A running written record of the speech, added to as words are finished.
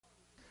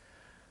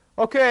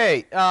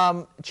Okay,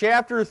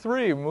 chapter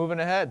 3, moving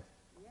ahead.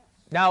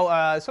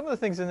 Now, some of the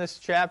things in this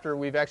chapter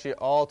we've actually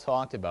all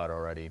talked about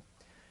already.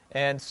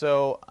 And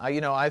so,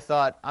 I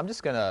thought I'm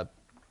just going to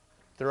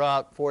throw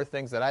out 4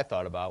 things that I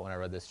thought about when I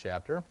read this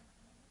chapter.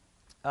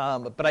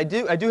 But I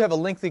do have a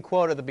lengthy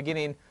quote at the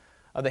beginning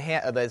of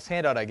this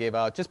handout I gave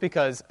out, just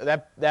because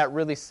that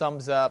really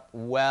sums up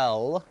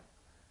well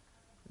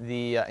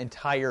the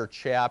entire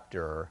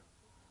chapter.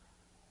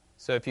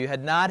 So if you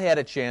had not had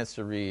a chance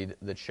to read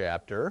the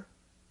chapter,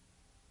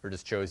 or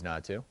just chose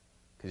not to,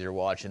 because you're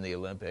watching the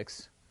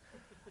Olympics,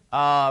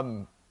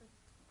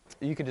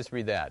 you can just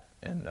read that,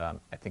 and I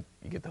think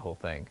you get the whole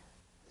thing.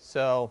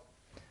 So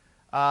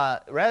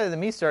rather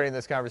than me starting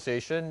this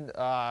conversation,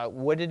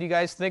 what did you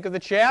guys think of the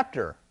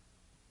chapter?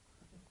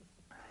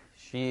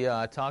 She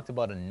talked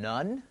about a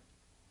nun,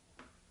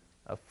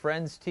 a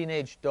friend's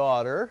teenage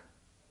daughter.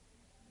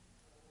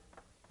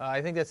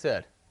 I think that's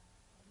it.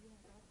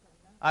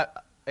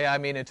 I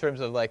mean, in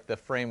terms of like the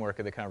framework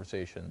of the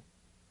conversation.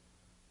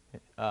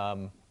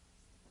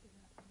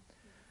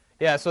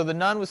 Yeah, so the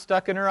nun was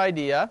stuck in her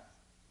idea.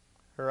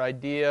 Her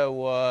idea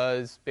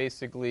was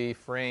basically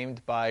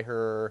framed by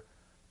her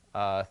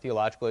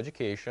theological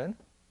education,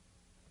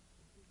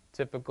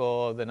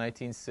 typical of the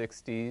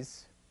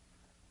 1960s.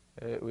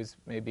 It was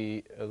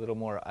maybe a little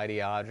more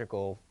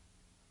ideological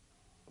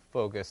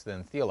focused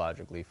than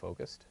theologically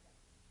focused.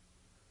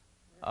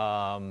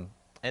 And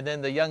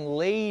then the young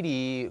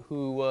lady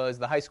who was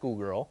the high school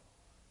girl,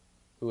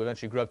 who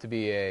eventually grew up to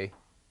be a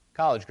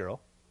college girl,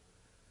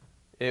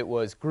 it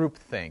was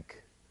groupthink.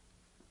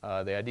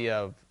 The idea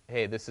of,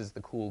 hey, this is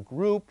the cool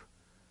group,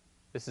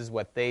 this is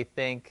what they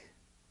think,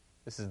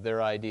 this is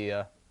their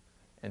idea,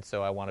 and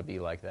so I want to be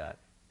like that.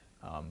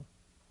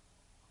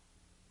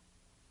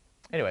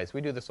 Anyways,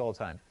 we do this all the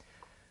time.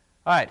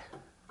 All right.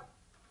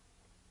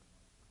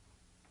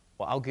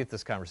 Well, I'll get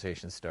this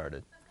conversation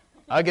started.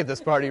 I'll get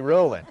this party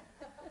rolling.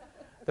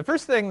 The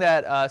first thing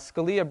that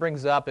Scalia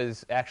brings up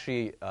is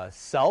actually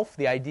self,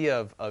 the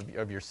idea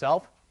of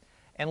yourself.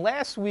 And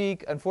last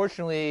week,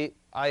 unfortunately,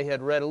 I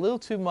had read a little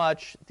too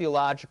much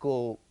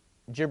theological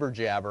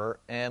jibber-jabber.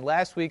 And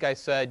last week I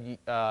said,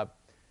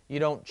 you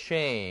don't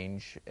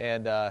change.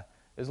 And it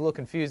was a little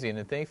confusing.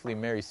 And thankfully,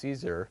 Mary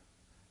Caesar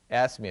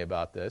asked me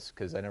about this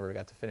because I never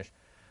got to finish.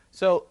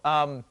 So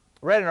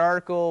read an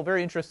article,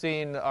 very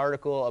interesting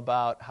article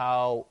about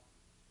how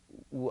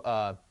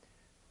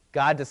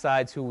God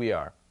decides who we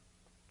are.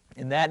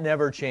 And that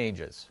never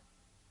changes.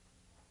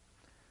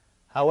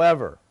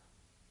 However,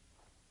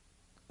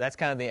 that's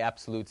kind of the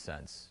absolute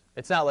sense.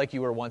 It's not like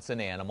you were once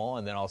an animal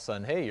and then all of a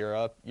sudden, hey, you're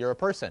a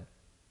person.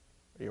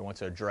 You were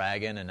once a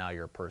dragon and now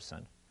you're a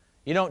person.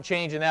 You don't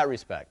change in that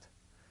respect.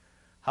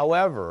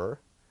 However,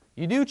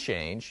 you do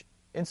change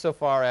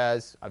insofar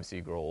as, obviously,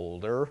 you grow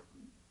older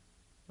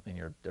and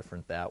you're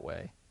different that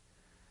way.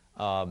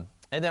 And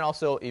then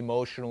also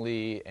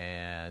emotionally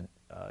and,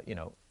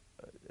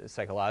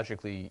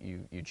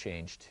 psychologically, you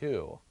change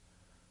too.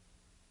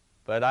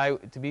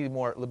 But to be a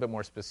little bit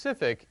more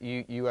specific,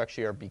 you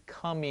actually are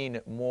becoming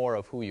more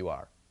of who you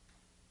are.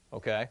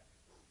 Okay?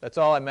 That's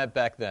all I meant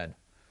back then.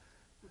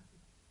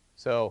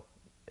 So,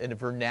 in the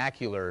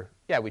vernacular,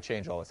 yeah, we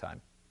change all the time.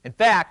 In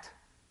fact,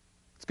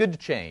 it's good to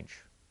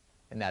change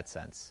in that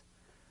sense.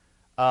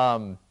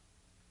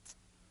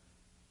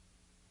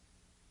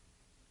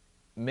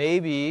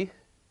 Maybe,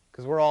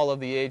 because we're all of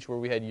the age where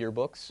we had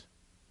yearbooks,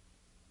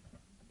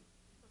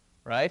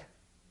 right?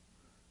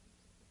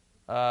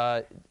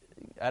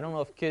 I don't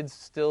know if kids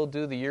still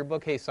do the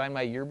yearbook. Hey, sign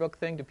my yearbook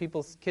thing. Do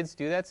kids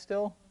do that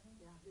still?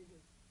 Yeah, they do.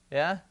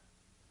 Yeah?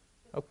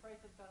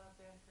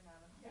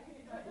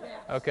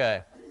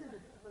 Okay.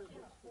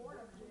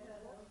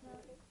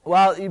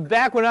 Well,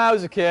 back when I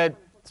was a kid,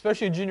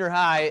 especially in junior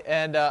high,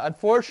 and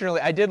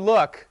unfortunately, I did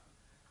look.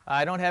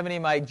 I don't have any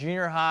of my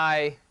junior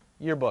high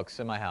yearbooks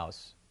in my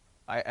house.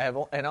 I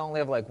only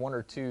have like 1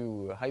 or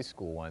 2 high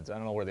school ones. I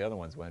don't know where the other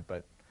ones went,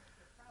 but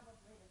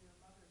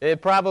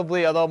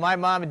although my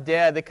mom and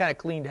dad, they kind of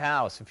cleaned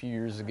house a few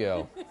years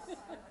ago.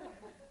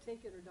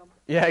 Take it or dump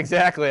it. Yeah,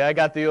 exactly. I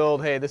got the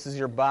old, hey, this is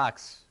your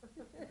box.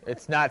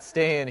 It's not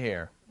staying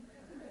here.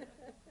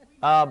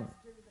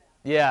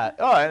 Yeah.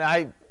 Oh,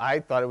 and I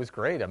thought it was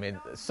great. I mean,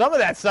 some of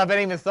that stuff I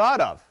didn't even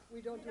thought of.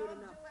 We don't do it enough.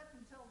 We don't do it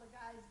until the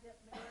guys get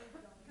married,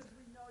 because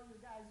we know you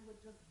guys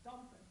would just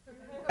dump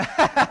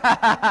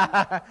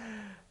it.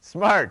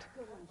 Smart.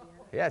 Good one, Jan.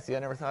 Yeah, see, I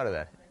never thought of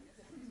that.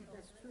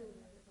 That's true.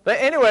 But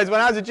anyways,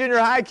 when I was a junior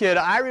high kid,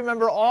 I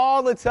remember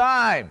all the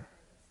time,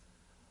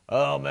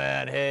 oh,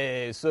 man,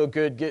 hey, it's so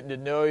good getting to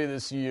know you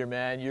this year,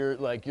 man.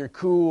 You're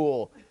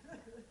cool.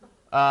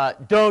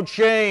 Don't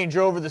change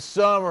over the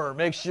summer.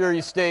 Make sure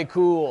you stay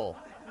cool.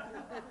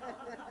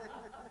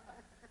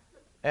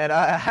 And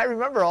I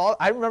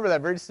remember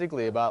that very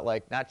distinctly about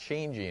not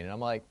changing. And I'm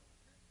like,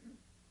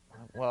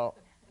 well,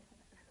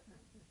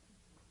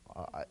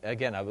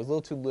 again, I was a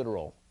little too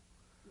literal.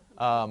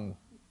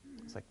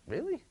 It's like,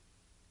 really?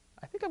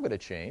 I think I'm going to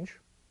change.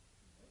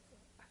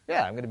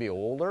 Yeah, I'm going to be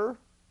older.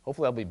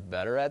 Hopefully I'll be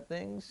better at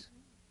things.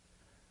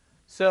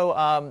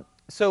 So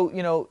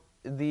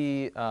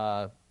the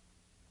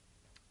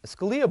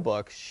Scalia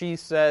book, she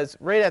says,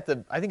 right at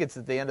the, I think it's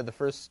at the end of the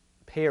first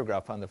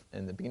paragraph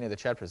in the beginning of the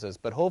chapter, it says,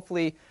 but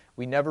hopefully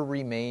we never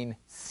remain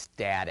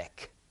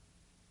static.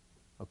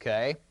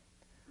 Okay?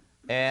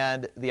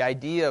 And the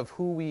idea of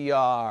who we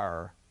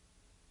are,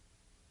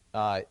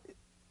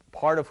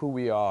 part of who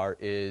we are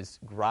is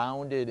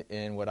grounded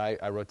in what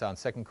I wrote down,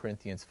 2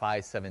 Corinthians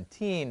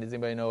 5:17. Does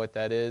anybody know what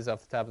that is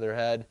off the top of their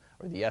head?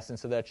 Or the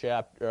essence of that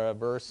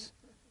verse?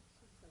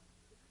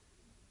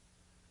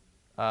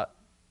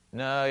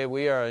 No,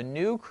 we are a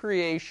new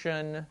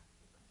creation.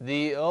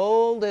 The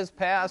old has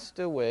passed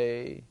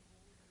away.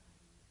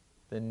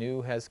 The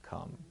new has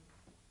come.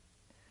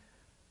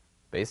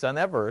 Based on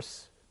that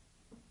verse,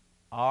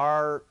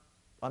 our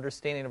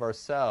understanding of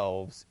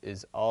ourselves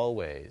is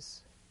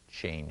always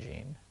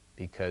changing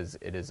because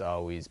it is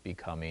always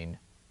becoming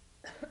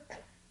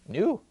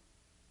new.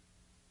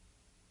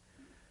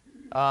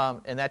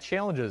 And that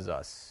challenges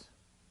us,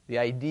 the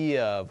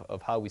idea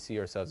of how we see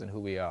ourselves and who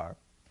we are.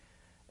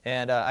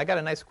 And I got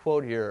a nice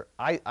quote here.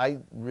 I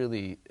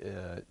really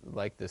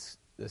like this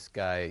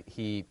guy.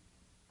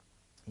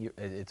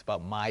 It's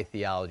about my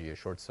theology, a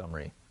short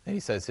summary. And he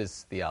says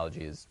his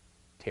theology is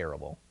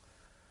terrible.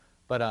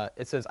 But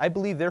it says, I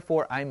believe,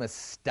 therefore, I'm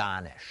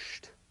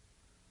astonished.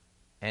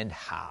 And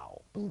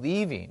how?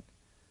 Believing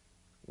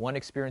one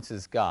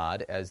experiences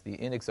God as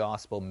the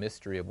inexhaustible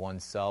mystery of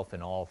oneself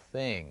in all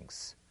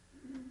things.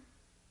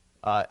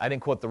 I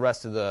didn't quote the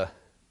rest of the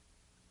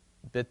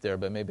bit there,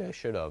 but maybe I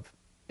should have.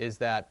 Is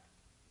that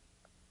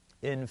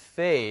in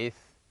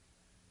faith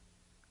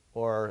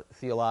or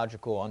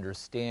theological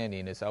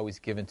understanding is always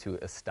given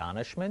to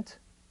astonishment,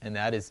 and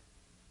that is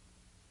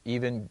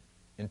even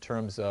in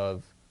terms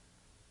of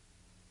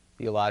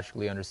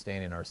theologically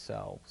understanding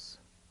ourselves.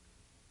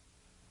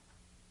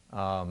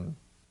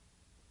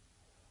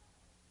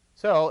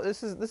 So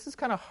this is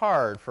kind of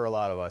hard for a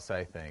lot of us,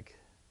 I think.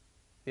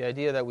 The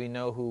idea that we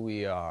know who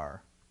we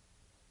are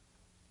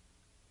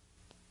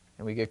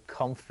and we get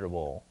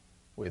comfortable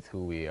with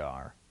who we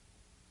are.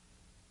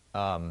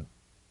 I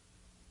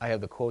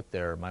have the quote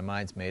there, my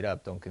mind's made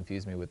up, don't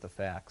confuse me with the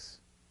facts.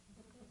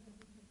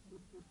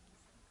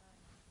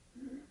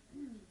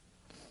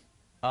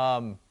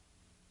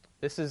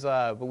 This is,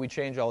 but we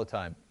change all the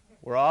time.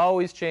 We're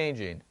always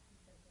changing.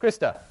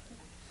 Krista.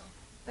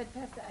 But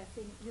Pastor, I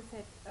think you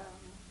said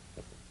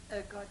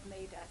God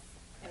made us,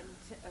 and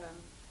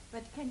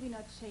but can we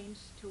not change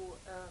to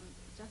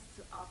just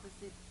the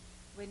opposite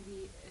when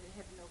we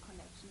have no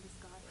connection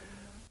with God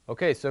anymore?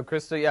 Okay, so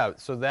Krista, yeah,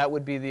 so that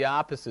would be the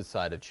opposite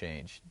side of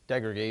change,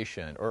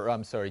 degradation, or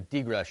I'm sorry,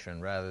 degression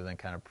rather than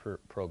kind of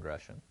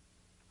progression.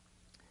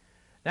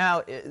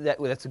 Now,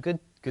 that's a good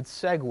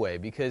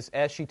segue, because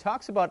as she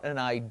talks about an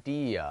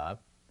idea,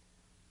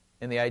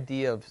 and the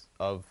idea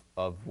of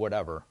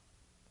whatever,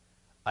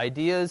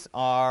 ideas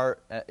are,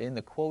 in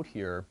the quote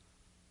here,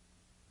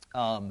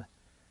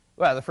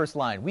 well, the first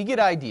line, we get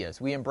ideas.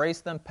 We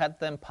embrace them, pet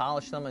them,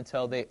 polish them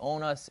until they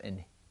own us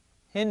and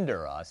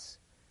hinder us,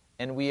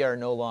 and we are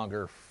no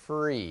longer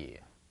free.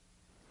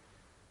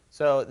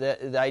 So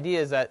the idea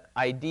is that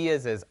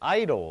ideas as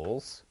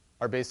idols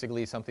are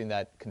basically something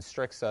that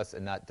constricts us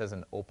and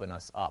doesn't open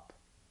us up.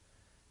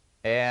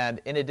 And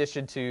in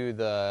addition to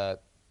the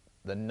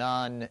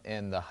nun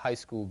and the high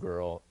school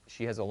girl,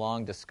 she has a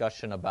long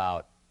discussion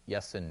about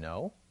yes and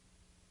no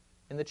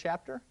in the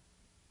chapter.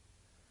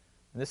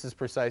 And this is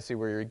precisely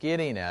where you're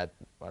getting at,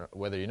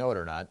 whether you know it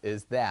or not,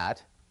 is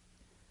that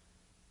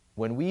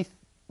when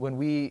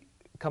we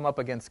come up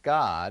against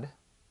God,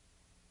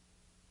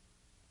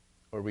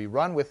 or we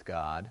run with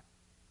God,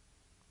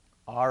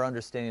 our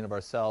understanding of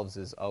ourselves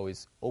is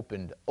always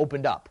opened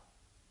up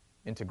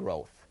into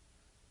growth.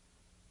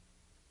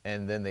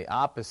 And then the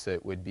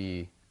opposite would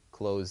be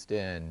closed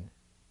in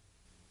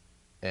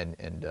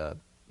and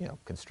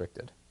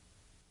constricted.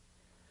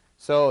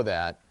 So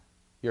that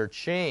your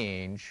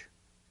change,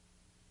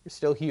 you're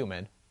still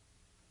human,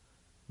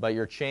 but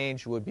your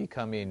change would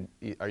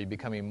are you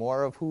becoming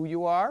more of who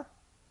you are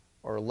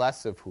or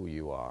less of who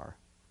you are?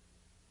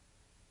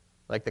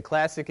 Like the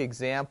classic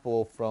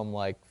example from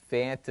like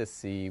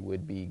fantasy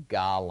would be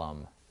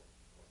Gollum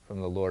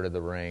from The Lord of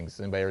the Rings.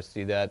 Anybody ever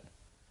see that?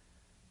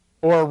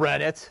 Or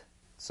read it?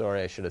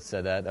 Sorry, I should have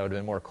said that. That would have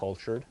been more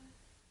cultured.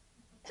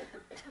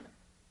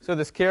 So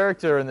this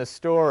character in this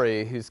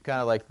story, who's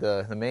kind of like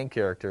the main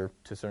character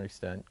to a certain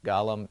extent,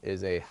 Gollum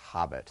is a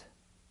hobbit.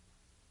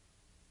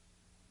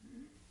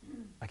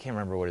 I can't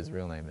remember what his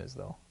real name is,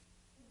 though.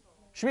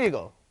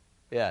 Sméagol.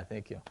 Yeah,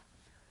 thank you.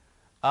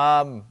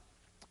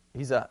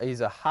 He's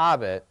a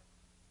hobbit,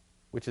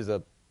 which is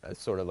a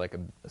sort of like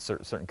a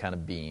certain kind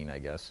of being, I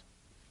guess.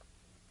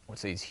 I would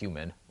say he's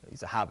human.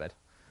 He's a hobbit.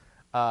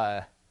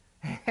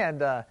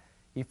 And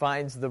he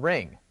finds the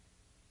ring.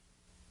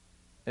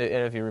 And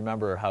if you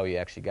remember how he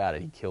actually got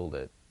it, he killed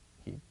it.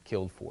 He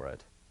killed for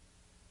it.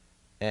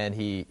 And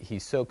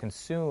he's so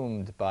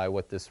consumed by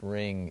what this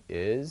ring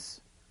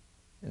is,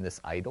 and this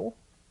idol,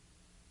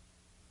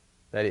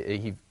 that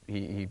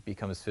he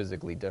becomes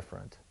physically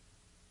different.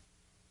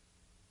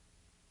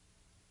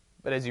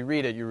 But as you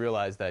read it, you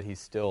realize that he's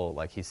still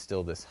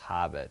this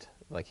hobbit.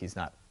 Like he's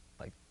not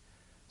like,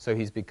 so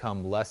he's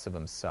become less of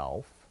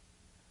himself,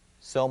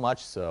 so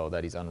much so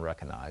that he's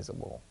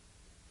unrecognizable.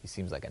 He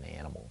seems like an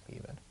animal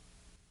even.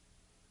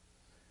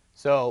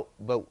 So,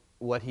 but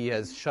what he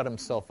has shut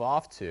himself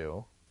off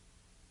to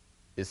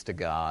is to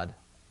God,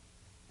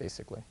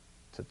 basically,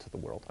 to the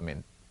world. I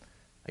mean,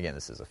 again,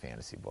 this is a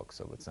fantasy book,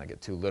 so let's not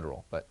get too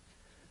literal, but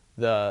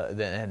the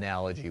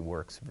analogy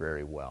works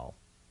very well.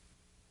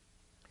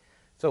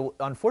 So,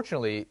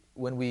 unfortunately,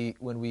 when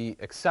we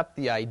accept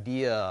the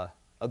idea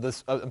of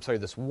this,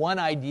 this one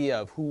idea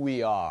of who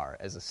we are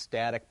as a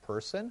static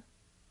person,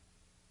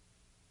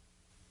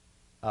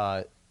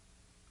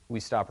 we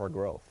stop our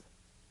growth.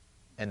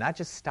 And not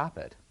just stop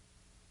it,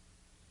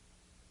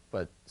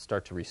 but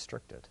start to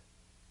restrict it.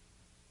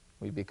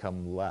 We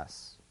become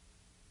less.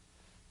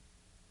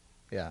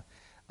 Yeah.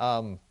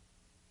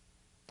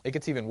 It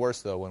gets even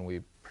worse, though, when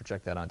we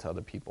project that onto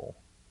other people,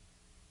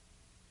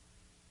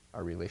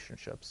 our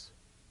relationships.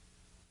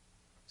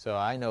 So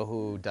I know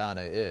who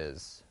Donna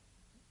is.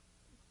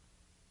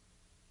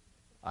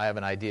 I have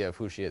an idea of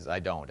who she is. I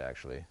don't,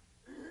 actually.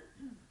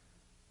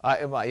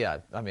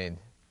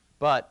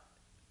 But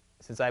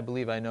since I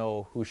believe I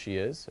know who she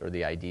is, or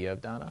the idea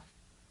of Donna,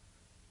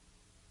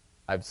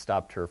 I've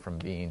stopped her from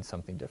being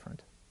something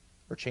different,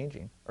 or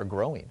changing, or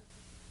growing. I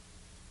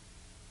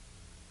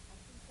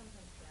think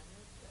sometimes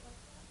families get like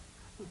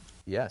that.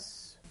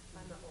 Yes.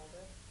 I'm the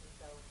oldest, and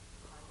so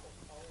I'm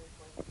just always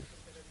going to be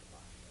considered the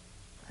boss.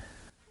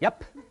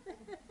 Yep.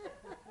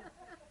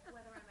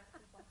 Whether I'm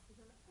actually bossy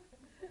or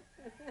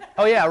not.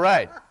 Oh, yeah,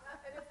 right.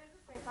 And it's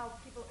interesting how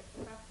people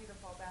expect you to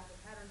fall back in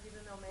patterns,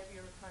 even though maybe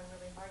you're trying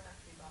really hard not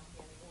to be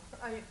bossy anymore.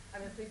 I mean,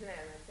 please don't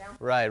add an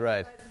example. Right.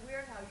 But it's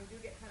weird how you do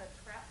get kind of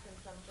trapped in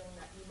something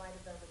that you might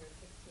have done when you're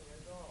 16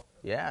 years old.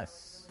 Yes. I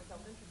was really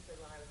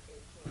self-interested when I was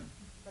 18,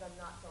 but I'm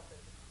not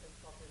self-interested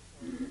when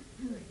I'm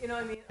 53. You know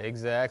what I mean?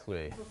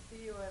 Exactly. People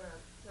see you in a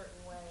certain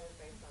way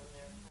based on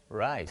their kind of,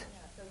 Right. yeah,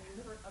 so you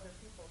hurt other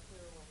people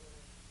too when you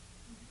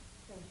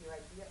change your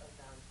idea of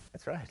them.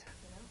 That's right.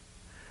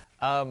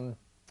 You know?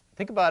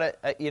 Think about it,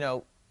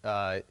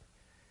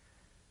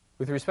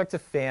 with respect to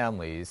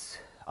families,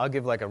 I'll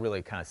give like a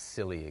really kind of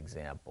silly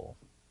example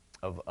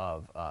of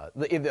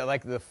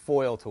like the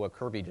foil to what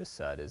Kirby just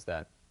said is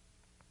that,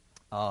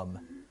 I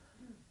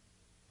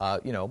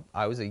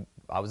was a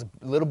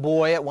little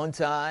boy at one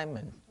time,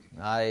 and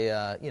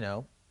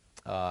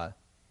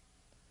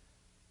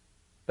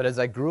but as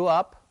I grew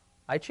up,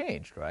 I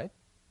changed, right?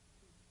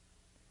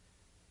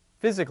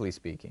 Physically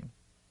speaking,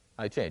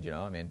 I changed.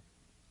 I mean,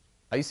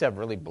 I used to have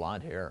really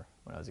blonde hair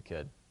when I was a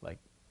kid, like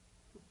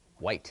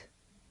white.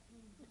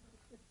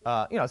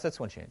 So that's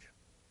one change.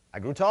 I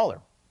grew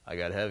taller. I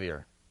got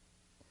heavier.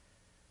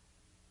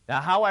 Now,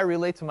 how I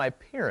relate to my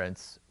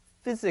parents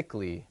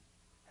physically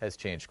has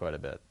changed quite a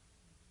bit.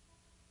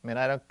 I mean,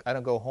 I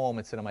don't go home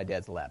and sit on my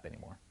dad's lap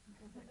anymore.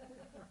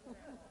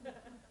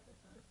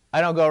 I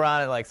don't go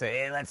around and like say,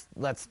 "Hey,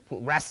 let's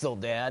wrestle,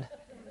 Dad."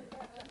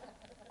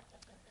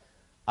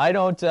 I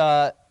don't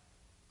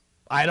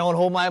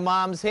hold my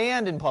mom's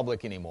hand in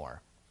public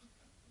anymore.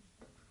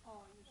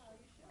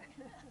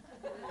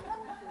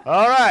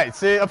 All right.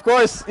 See, of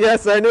course,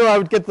 yes, I knew I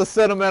would get the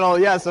sentimental.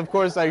 Yes, of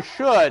course I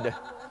should.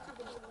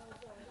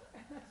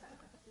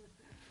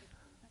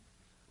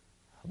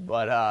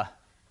 But,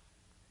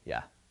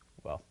 yeah,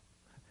 well,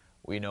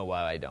 we know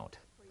why I don't.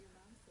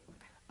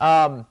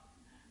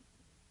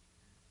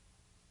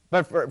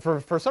 But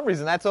for some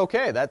reason, that's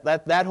okay.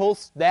 That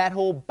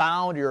whole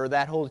boundary or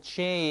that whole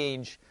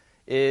change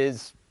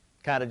is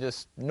kind of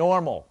just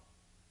normal.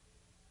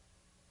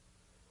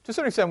 To a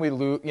certain extent,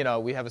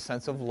 we have a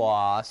sense of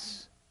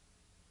loss.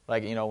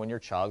 Like, when your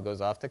child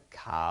goes off to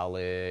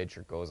college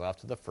or goes off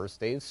to the first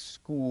day of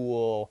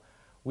school,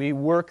 we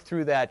work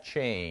through that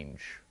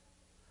change.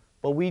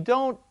 But we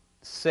don't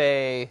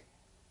say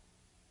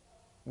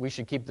we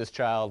should keep this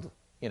child,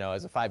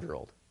 as a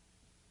 5-year-old.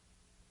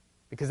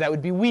 Because that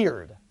would be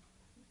weird.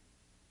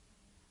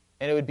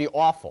 And it would be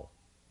awful.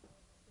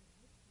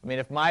 I mean,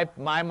 if my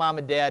mom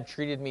and dad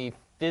treated me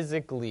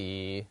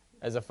physically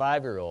as a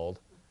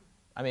 5-year-old,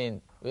 I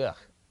mean, it'd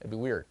be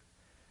weird.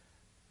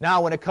 Now,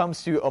 when it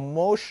comes to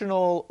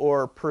emotional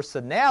or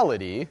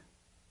personality,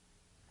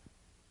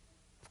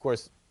 of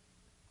course,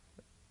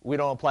 we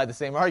don't apply the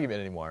same argument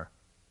anymore.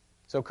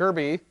 So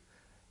Kirby,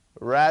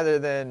 rather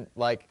than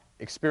like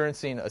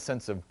experiencing a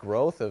sense of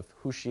growth of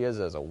who she is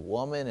as a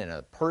woman and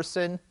a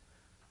person,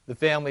 the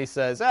family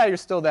says, you're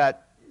still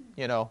that,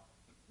 you're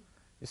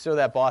still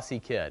that bossy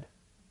kid.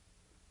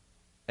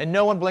 And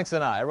no one blinks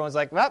an eye. Everyone's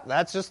like, well,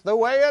 that's just the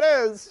way it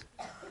is.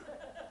 Yeah,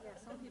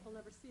 some people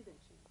never see that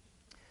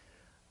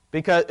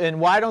change. And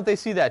why don't they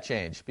see that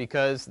change?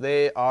 Because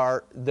the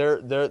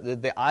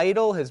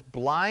idol has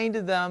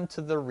blinded them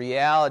to the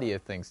reality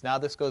of things. Now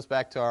this goes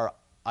back to our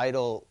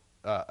idol,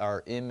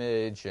 our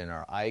image and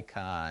our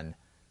icon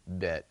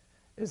bit,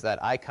 is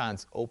that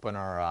icons open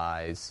our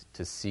eyes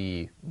to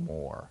see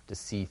more, to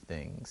see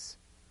things.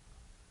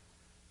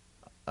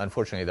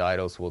 Unfortunately, the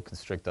idols will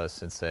constrict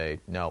us and say,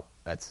 no,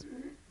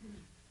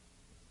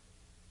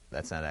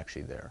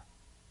 actually there.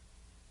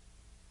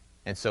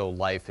 And so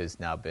life has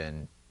now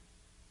been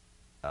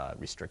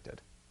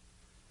restricted.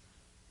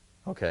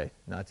 Okay,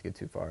 not to get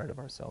too far ahead of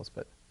ourselves,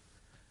 but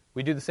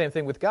we do the same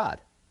thing with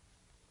God.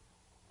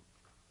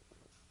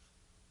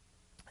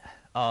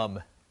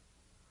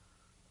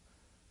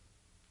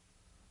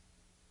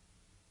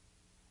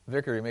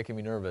 Vicar, you're making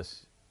me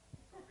nervous.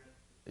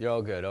 You're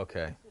all good,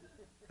 okay.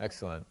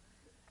 Excellent.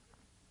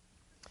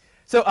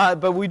 So,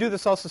 but we do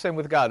this also same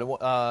with God.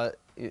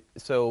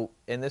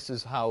 And this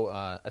is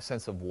how a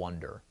sense of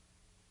wonder.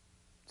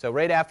 So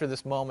right after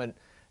this moment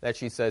that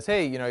she says,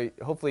 hey,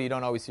 hopefully you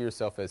don't always see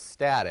yourself as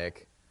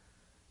static,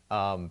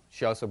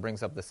 she also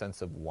brings up the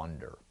sense of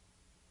wonder.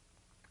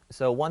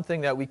 So one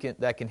thing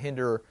that can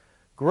hinder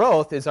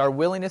growth is our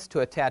willingness to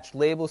attach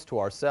labels to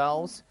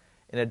ourselves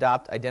and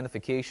adopt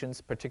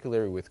identifications,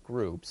 particularly with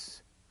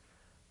groups,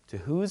 to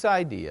whose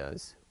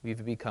ideas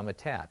we've become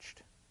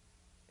attached.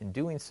 In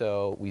doing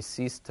so, we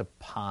cease to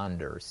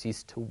ponder,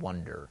 cease to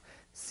wonder,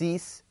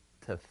 cease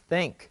to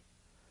think.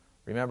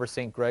 Remember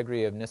St.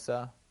 Gregory of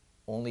Nyssa?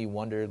 Only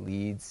wonder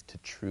leads to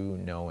true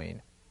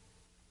knowing.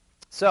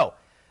 So,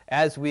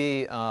 as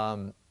we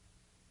understand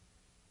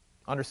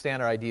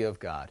our idea of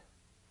God,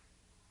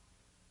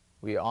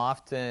 we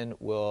often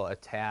will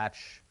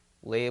attach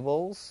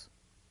labels,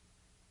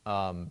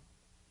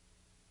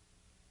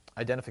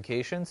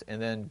 identifications,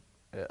 and then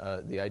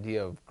the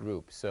idea of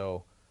group.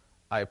 So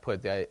I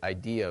put the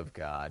idea of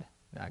God,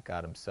 not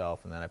God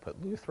himself, and then I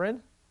put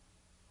Lutheran,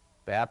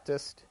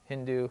 Baptist,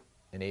 Hindu,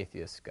 and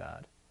atheist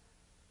God.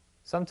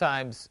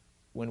 Sometimes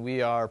when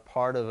we are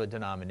part of a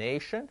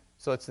denomination,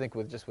 so let's think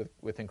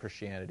within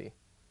Christianity.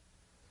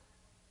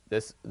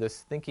 This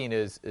thinking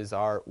is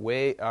our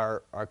way,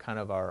 our kind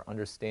of our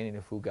understanding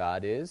of who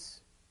God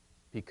is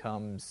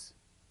becomes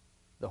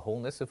the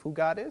wholeness of who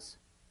God is.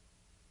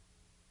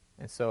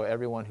 And so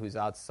everyone who's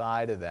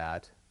outside of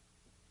that,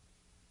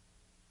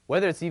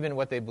 whether it's even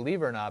what they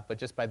believe or not, but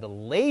just by the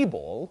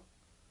label,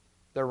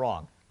 they're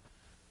wrong.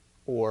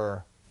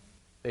 Or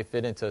they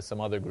fit into some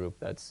other group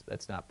that's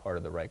not part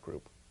of the right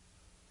group.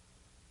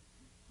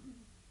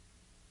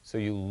 So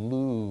you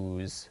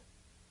lose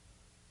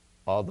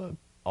all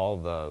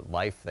the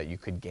life that you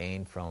could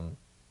gain from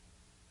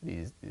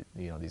these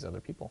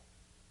other people.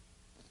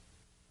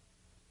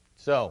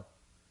 So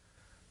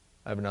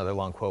I have another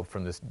long quote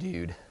from this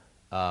dude.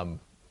 But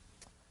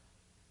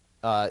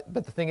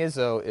the thing is,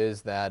 though,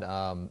 is that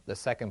the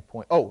second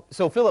point... Oh,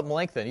 so Philip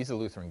Melanchthon, he's a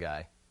Lutheran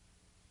guy.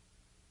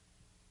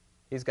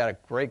 He's got a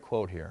great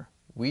quote here.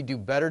 We do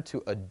better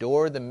to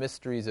adore the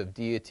mysteries of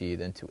deity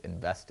than to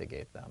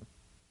investigate them.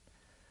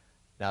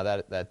 Now,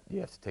 that you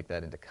have to take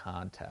that into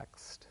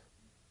context.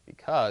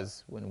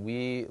 Because when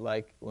we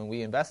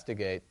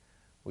investigate,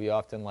 we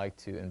often like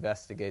to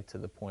investigate to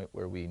the point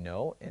where we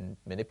know and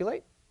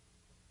manipulate.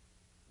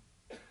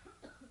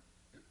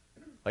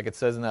 Like it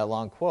says in that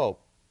long quote,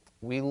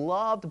 we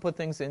love to put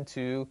things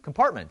into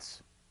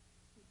compartments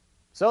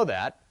so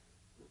that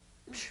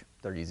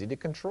they're easy to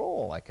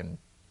control. I can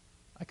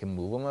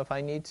move them if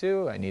I need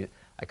to.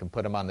 I can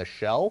put them on the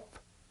shelf.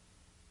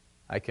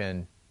 I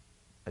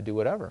do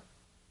whatever.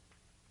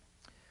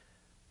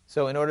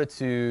 So in order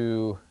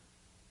to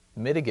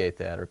mitigate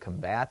that or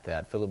combat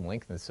that, Philip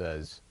Melanchthon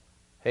says,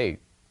 hey,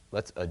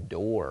 let's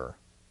adore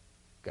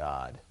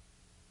God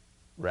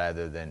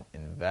rather than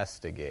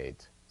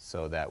investigate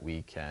so that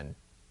we can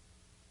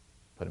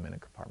put him in a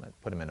compartment,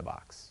 put him in a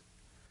box.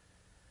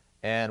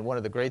 And one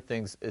of the great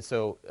things is,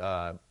 so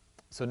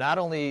not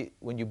only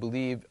when you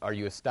believe are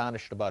you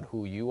astonished about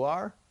who you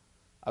are,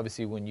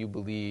 obviously when you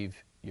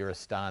believe you're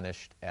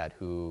astonished at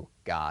who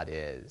God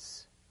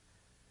is.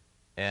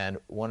 And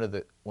one of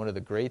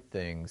the great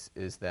things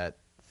is that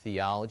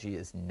theology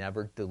is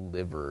never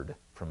delivered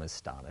from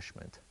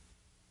astonishment.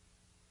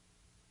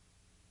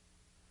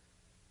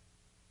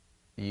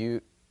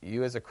 You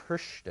as a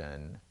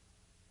Christian,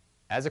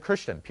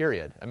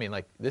 period. I mean,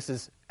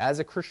 as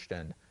a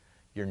Christian,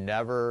 you're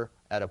never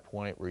at a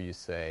point where you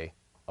say,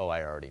 oh,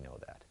 I already know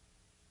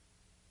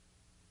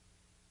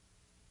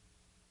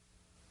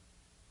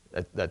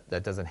that.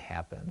 That doesn't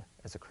happen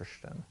as a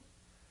Christian.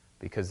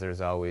 Because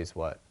there's always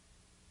what?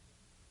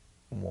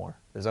 More.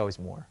 There's always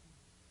more.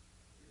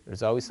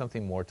 There's always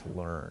something more to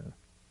learn.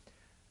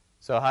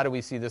 So how do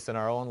we see this in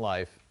our own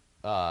life?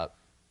 In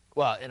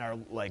our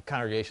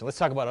congregation. Let's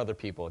talk about other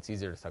people. It's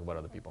easier to talk about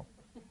other people.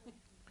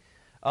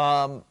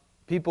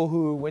 People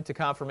who went to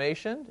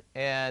confirmation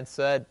and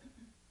said,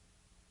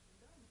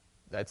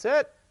 that's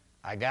it.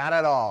 I got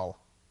it all.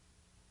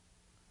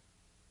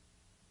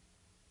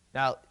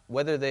 Now,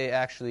 whether they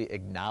actually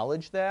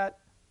acknowledge that,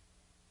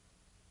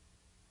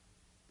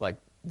 like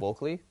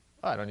vocally,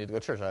 I don't need to go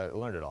to church. I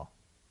learned it all.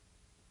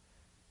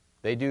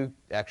 They do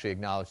actually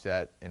acknowledge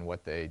that in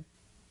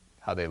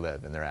how they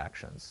live in their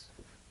actions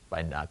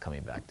by not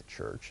coming back to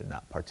church and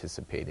not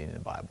participating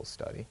in Bible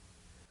study.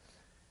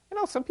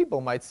 Some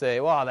people might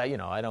say, well,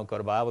 I don't go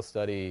to Bible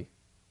study,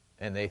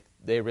 and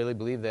they really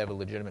believe they have a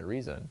legitimate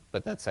reason,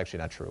 but that's actually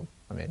not true.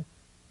 I mean,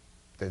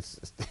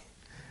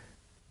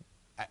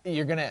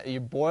 you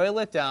boil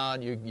it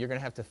down. You're gonna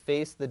have to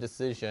face the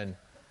decision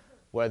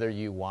whether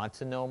you want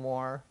to know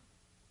more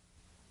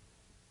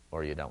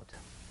or you don't. I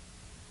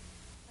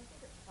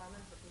think it's common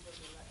for people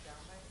to be let down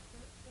by the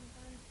church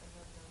sometimes and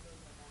have no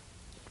room in that.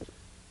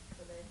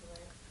 So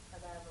basically,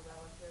 as I have a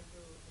relative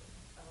who,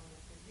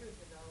 this was years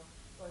ago,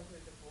 going through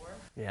a divorce.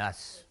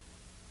 Yes.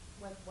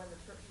 When the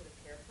church should have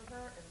cared for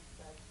her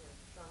instead sort of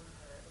shunned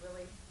her, it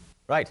really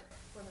Right.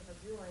 wasn't her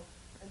doing,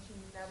 and she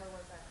never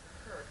went back to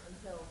church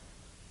until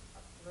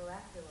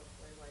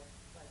miraculously, like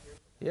 5 years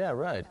ago. Yeah.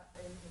 Right.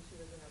 And when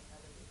she was in her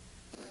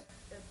 70s.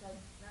 It's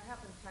like, that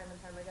happens time and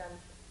time again.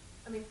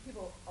 I mean,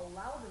 people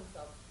allow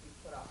themselves to be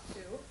put off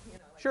too. You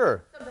know, like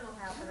Sure. something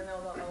will happen and they'll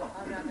go, oh,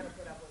 I'm not going to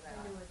put up with that.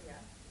 I knew it. Yeah.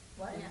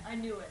 What? Yeah, I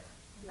knew it.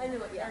 I knew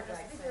it, yeah, They're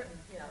just right. the same.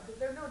 You know,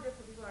 they're no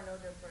different, people are no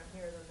different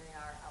here than they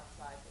are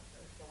outside the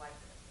church, the life of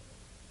the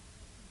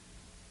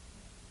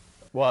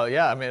church. Well,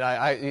 yeah. I mean,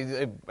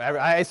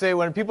 I say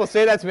when people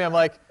say that to me, I'm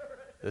like,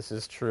 this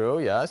is true.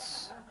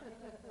 Yes.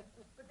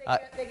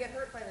 But they get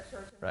hurt by the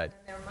church, and Right.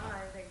 in their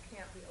mind, they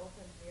can't be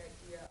open to the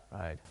idea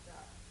Right.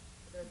 that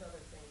there's other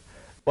things.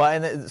 Well,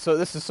 and so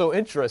this is so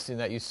interesting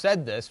that you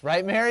said this,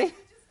 right, Mary?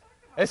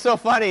 It's so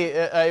funny.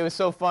 It was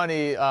so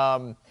funny.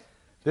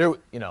 There,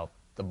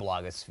 the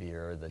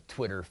blogosphere, the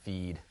Twitter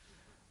feed.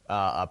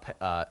 A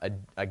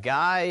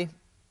guy,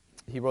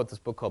 he wrote this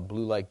book called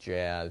Blue Like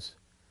Jazz.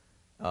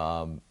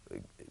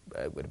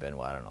 It would have been,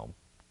 well, I don't know,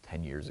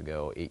 10 years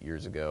ago, 8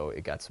 years ago.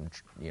 It got some,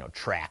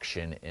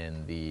 traction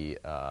in the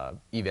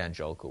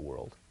evangelical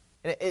world.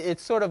 And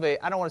it's sort of I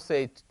don't want to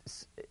say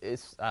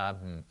it's a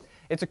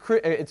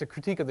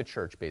critique of the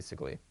church,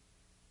 basically,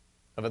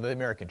 of the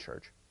American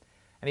church.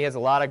 And he has a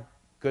lot of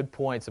good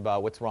points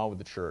about what's wrong with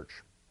the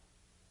church.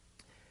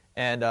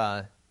 And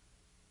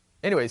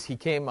anyways, he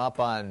came up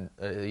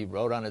he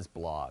wrote on his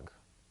blog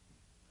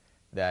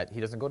that he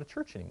doesn't go to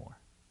church anymore.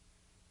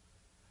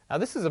 Now,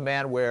 this is a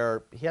man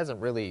where he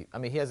hasn't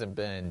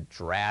been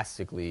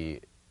drastically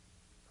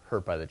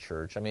hurt by the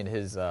church. I mean,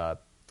 I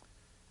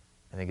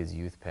think his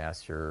youth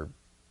pastor,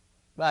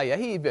 well, yeah,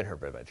 he'd been hurt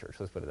by the church.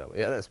 Let's put it that way.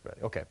 Yeah, that's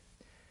right. Okay.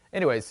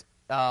 Anyways,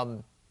 he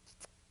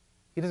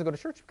doesn't go to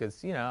church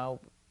because,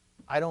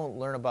 I don't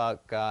learn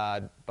about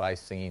God by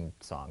singing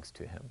songs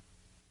to him.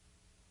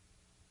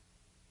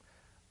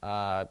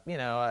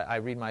 I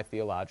read my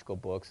theological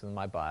books and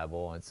my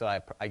Bible, and so I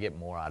get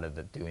more out of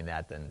it doing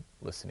that than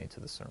listening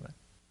to the sermon.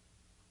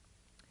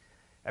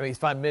 I mean, he's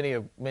found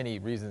many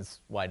reasons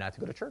why not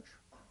to go to church.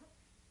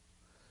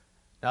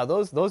 Now,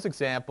 those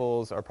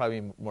examples are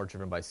probably more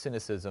driven by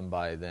cynicism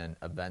than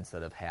events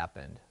that have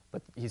happened.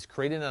 But he's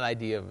created an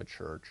idea of a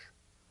church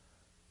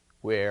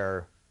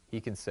where he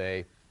can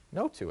say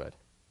no to it,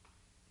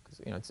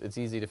 because it's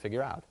easy to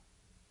figure out.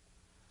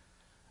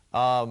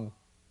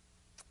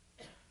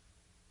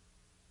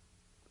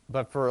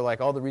 But for like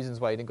all the reasons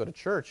why I didn't go to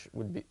church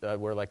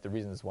were like the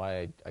reasons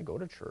why I go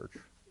to church.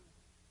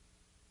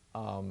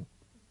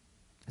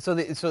 So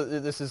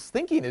this is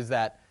thinking is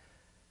that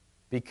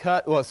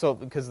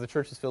because the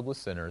church is filled with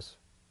sinners,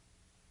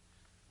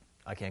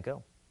 I can't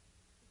go.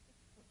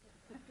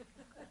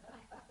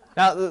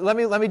 Now let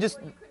me just.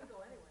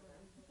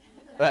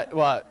 But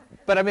one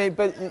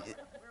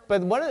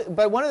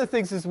of the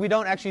things is we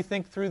don't actually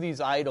think through these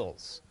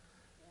idols.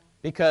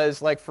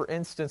 Because, like, for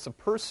instance, a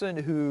person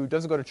who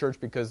doesn't go to church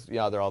because,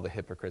 they're all the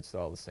hypocrites, they're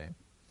all the same.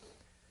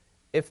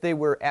 If they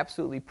were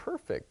absolutely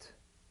perfect,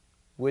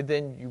 would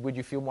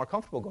you feel more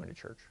comfortable going to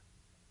church?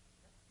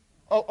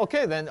 Oh,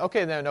 okay then.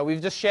 No,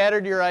 we've just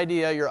shattered your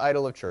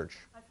idol of church.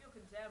 I feel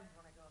condemned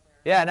when I go there.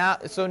 Yeah.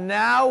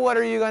 Now, what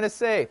are you going to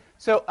say?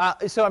 So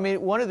I mean,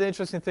 one of the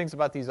interesting things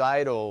about these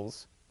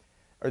idols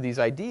or these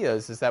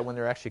ideas is that when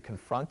they're actually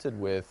confronted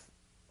with,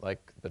 like,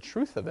 the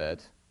truth of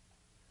it,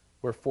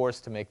 we're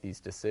forced to make these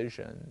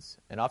decisions.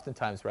 And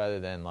oftentimes, rather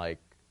than, like,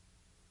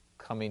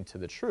 coming to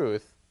the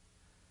truth,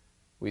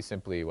 we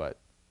simply,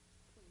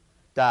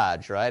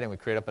 dodge, right? And we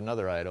create up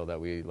another idol that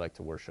we like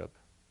to worship.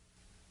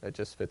 That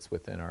just fits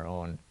within our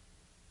own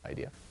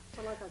idea.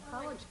 So like a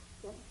college,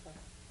 or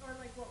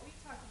like what we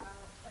talk about,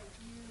 like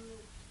you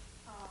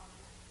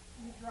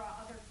draw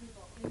other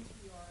people into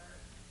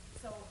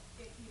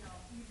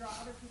you draw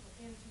other people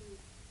in to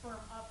firm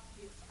up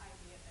this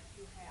idea that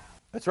you have.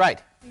 That's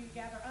right. So you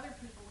gather other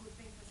people who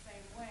think the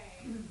same way,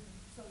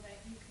 so that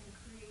you can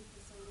create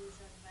this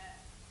illusion that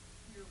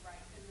you're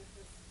right and that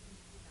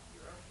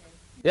you're okay.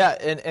 Yeah,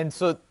 and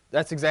so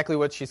that's exactly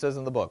what she says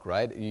in the book,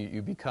 right?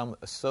 You become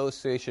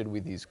associated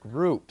with these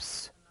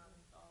groups.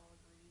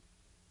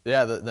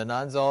 Yeah, the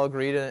nuns all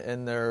agreed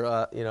in their,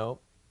 What I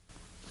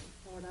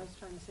was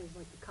trying to say is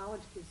like the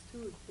college kids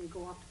too, they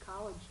go off to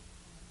college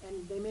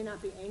and they may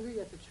not be angry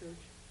at the church,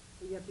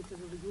 but yet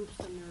because of the groups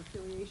and their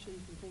affiliations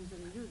and things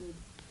that they do, they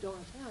don't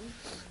attend.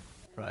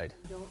 Right.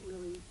 They don't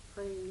really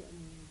pray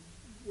and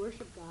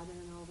worship God, and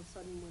then all of a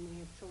sudden when they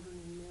have children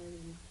and marry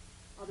and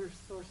other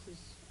sources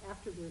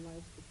after their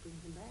life, it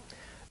brings them back.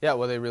 Yeah,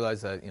 well, they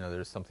realize that,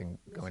 there's something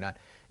going on.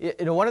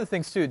 One of the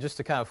things, too, just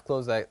to kind of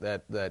close that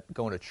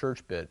going to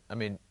church bit, I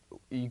mean,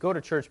 you go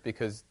to church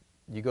because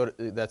you go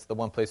to, that's the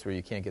one place where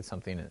you can't get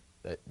something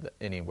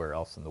anywhere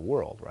else in the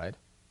world, right?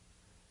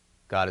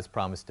 God has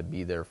promised to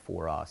be there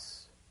for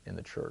us in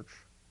the church.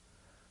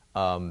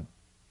 So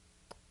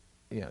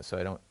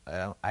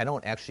I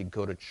don't actually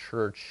go to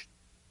church.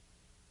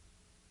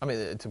 I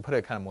mean, to put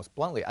it kind of most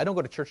bluntly, I don't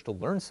go to church to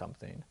learn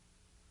something.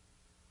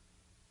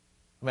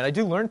 I mean, I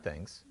do learn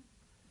things,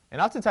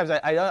 and oftentimes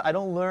I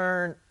don't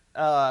learn.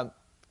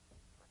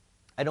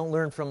 I don't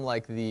learn from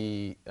like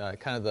the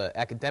kind of the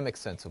academic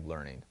sense of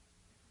learning.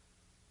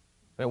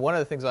 I mean, one of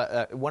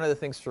the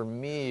things for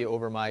me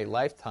over my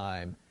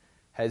lifetime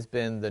has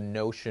been the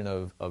notion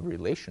of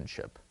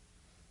relationship,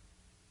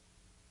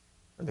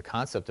 or the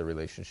concept of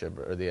relationship,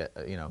 or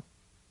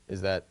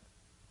is that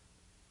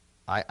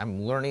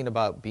I'm learning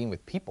about being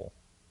with people.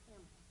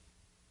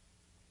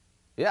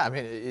 Yeah, I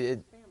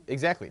mean,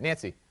 exactly.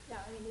 Nancy. Yeah,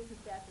 I mean,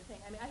 isn't that the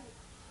thing? I mean,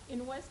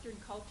 in Western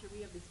culture,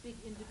 we have this big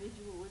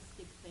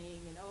individualistic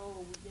thing, and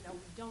we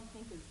don't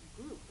think as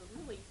a group. But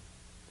really,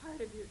 part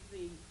of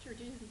the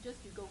church isn't just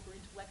you go for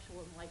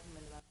intellectual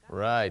enlightenment about God.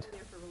 Right.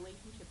 You're there for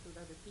relationships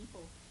with other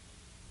people.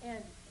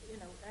 And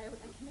I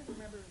can never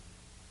remember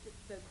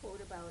the quote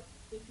about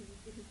if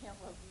you can't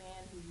love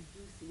man who you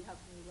do see, how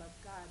can you love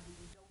God who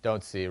you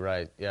don't see?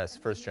 Right. Yes.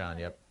 1 John.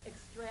 Yep.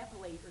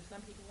 Extrapolate, or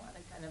some people want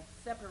to kind of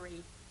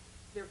separate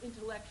their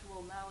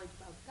intellectual knowledge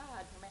about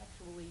God from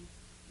actually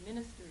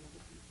ministering to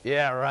people.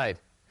 Yeah, right.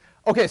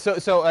 Okay, so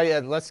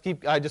let's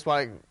keep. I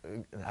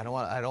don't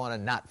want to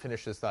not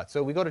finish this thought.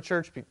 So we go to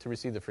church to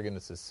receive the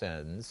forgiveness of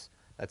sins.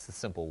 That's the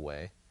simple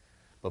way.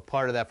 But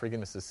part of that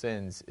forgiveness of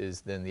sins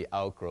is then the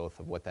outgrowth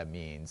of what that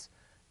means.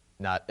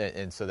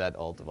 And so that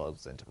all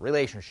develops into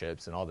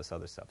relationships and all this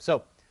other stuff.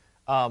 So,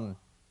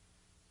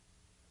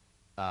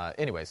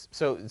 anyways,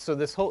 so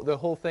the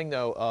whole thing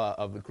though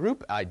of the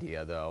group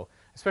idea though,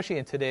 especially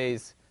in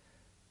today's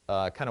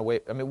kind of way.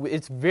 I mean,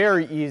 it's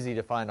very easy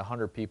to find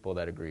 100 people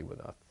that agree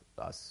with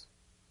us.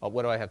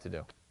 What do I have to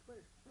do?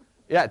 Twitter.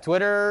 Yeah,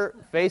 Twitter,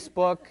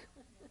 Facebook.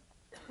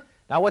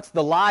 Now, what's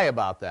the lie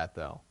about that,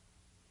 though?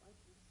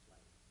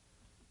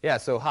 Yeah,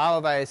 so how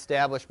have I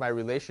established my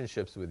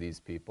relationships with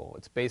these people?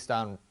 It's based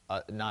on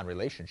a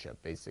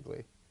non-relationship,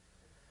 basically.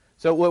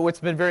 So what's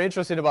been very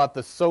interesting about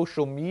the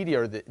social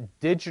media or the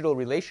digital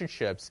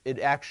relationships, it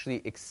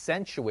actually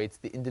accentuates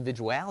the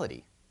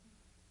individuality.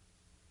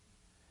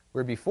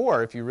 Where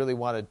before, if you really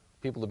wanted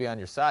people to be on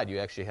your side, you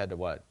actually had to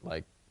what?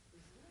 Like,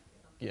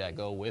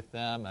 go with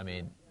them. I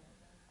mean,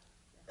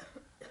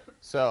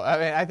 so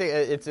I think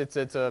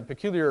it's a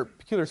peculiar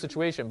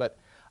situation, but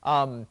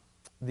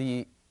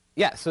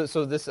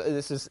so this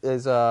is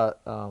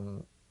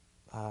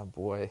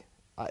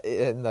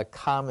in the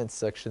comments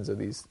sections of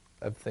these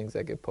of things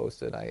that get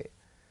posted.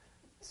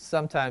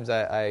 Sometimes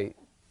I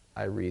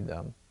read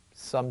them,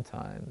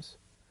 sometimes,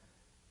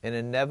 and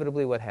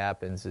inevitably what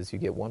happens is you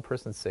get one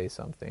person say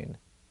something,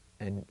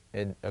 and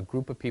a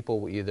group of people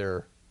will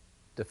either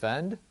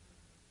defend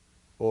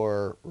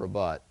or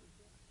rebut,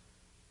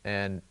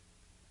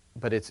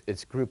 but it's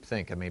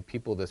groupthink. I mean,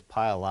 people just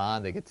pile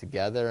on, they get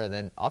together, and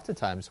then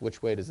oftentimes,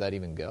 which way does that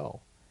even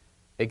go?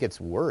 It gets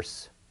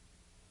worse.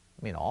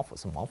 I mean,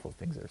 some awful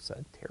things are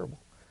said, terrible.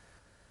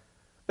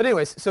 But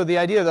anyways, so the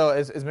idea, though,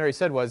 as Mary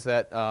said, was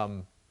that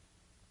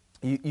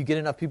you get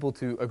enough people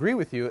to agree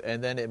with you,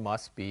 and then it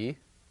must be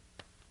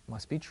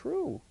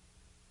true.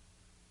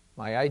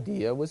 My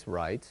idea was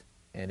right,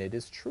 and it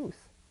is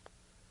truth.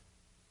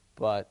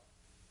 But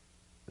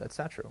that's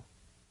not true.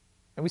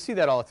 And we see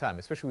that all the time,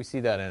 especially we see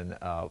that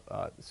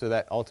so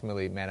that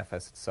ultimately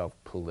manifests itself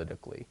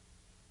politically.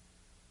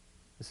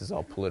 This is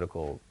all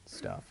political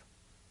stuff.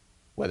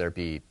 Whether it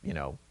be,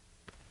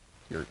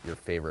 your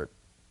favorite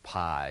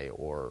pie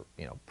or,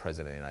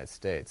 President of the United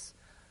States.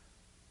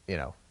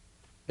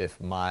 If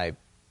my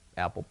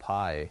apple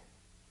pie,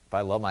 if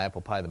I love my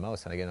apple pie the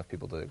most and I get enough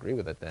people to agree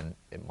with it, then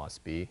it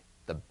must be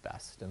the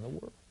best in the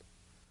world.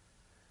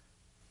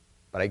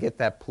 But I get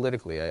that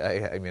politically.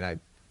 I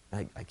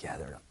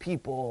gather enough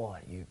people,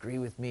 and you agree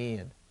with me,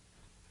 and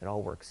it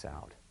all works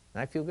out.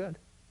 And I feel good.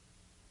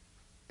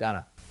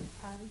 Donna.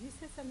 You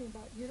said something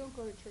about you don't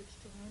go to church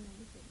to learn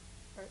anything.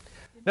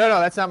 No,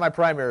 that's not my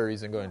primary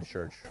reason going to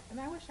church. And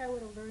I wish I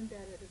would have learned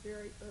that at a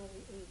very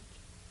early age.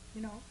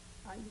 You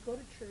go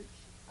to church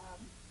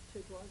to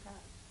adore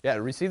God. Yeah,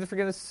 to receive the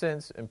forgiveness of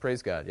sins and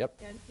praise God. Yep.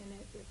 And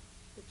if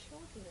the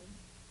children,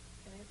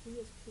 and if we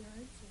as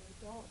parents or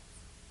adults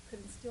could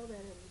instill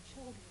that in the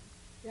children,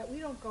 that we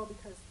don't go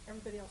because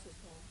everybody else is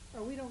going,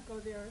 or we don't go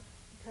there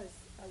because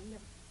we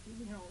have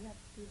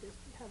to do this,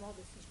 have all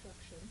this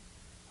instruction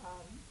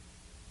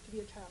to be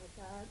a child of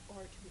God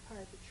or to be part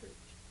of the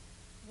church.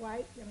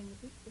 Why? I mean,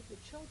 if the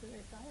children,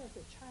 if I as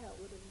a child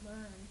would have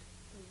learned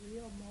the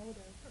real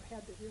motive or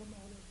had the real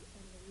motive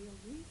and the real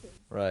reason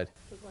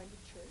for going to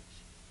church,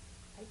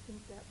 I think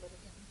that would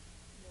have been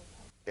real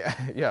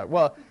helpful. Yeah.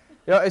 Well,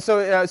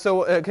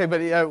 okay,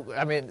 but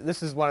I mean,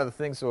 this is one of the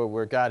things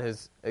where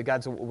God's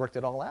worked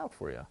it all out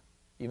for you.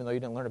 Even though you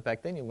didn't learn it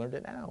back then, you learned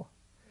it now.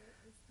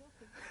 It's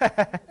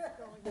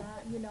going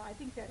on. I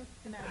think that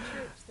in our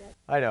church,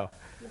 I know.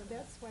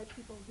 That's why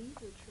people leave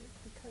the church,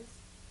 because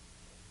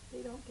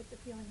they don't get the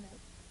feeling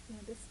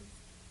that, this is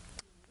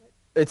what,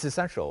 It's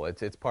essential.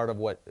 It's part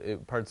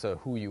of parts of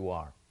who you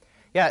are.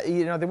 Yeah,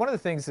 one of the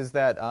things is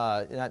that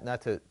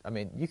not to. I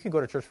mean, you can go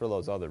to church for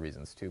those other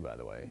reasons too, by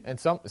the way. And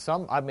some.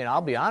 I mean,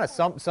 I'll be honest.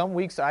 Some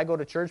weeks I go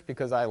to church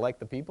because I like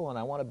the people and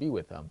I want to be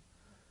with them.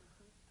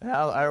 And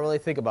I don't really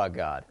think about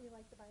God. you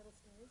like the Bible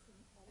stories and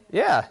all that.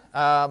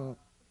 Yeah.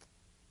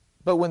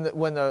 But when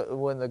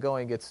the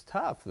going gets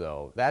tough,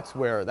 though, that's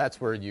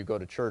where you go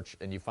to church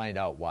and you find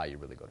out why you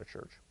really go to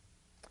church.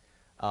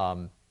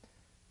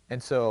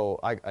 And so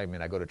I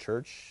mean I go to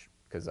church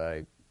because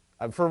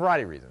I'm for a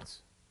variety of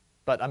reasons.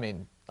 But I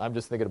mean I'm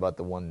just thinking about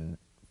the one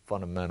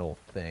fundamental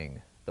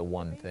thing, the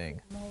one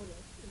thing. Motive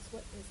is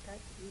what has got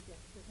to be there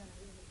if you're going to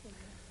really think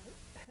that,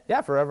 right?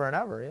 Yeah, forever and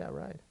ever. Yeah,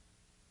 right.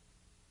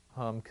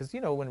 Because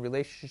when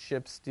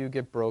relationships do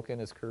get broken,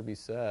 as Kirby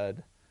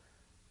said,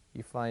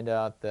 you find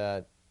out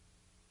that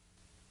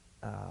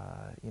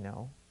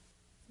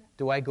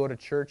do I go to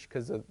church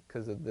because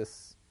of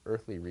this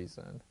earthly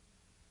reason?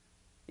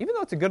 Even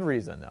though it's a good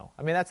reason, though.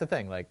 I mean, that's the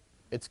thing. Like,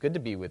 it's good to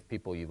be with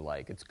people you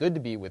like. It's good to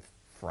be with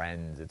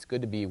friends. It's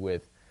good to be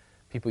with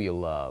people you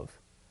love.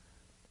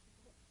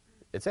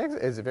 It's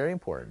very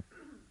important.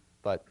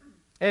 But,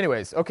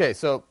 anyways, okay.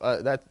 So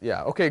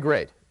okay,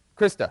 great.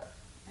 Krista.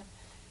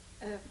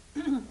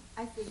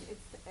 I think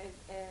it's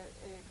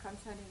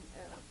concerning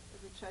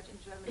the church in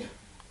Germany.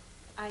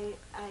 I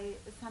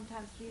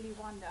sometimes really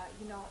wonder,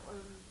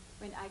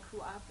 when I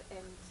grew up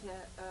and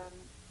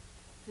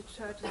the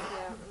churches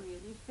were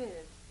really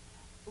filled.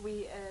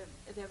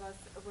 There was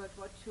World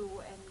War II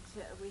and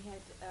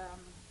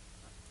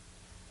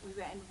we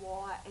were in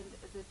war and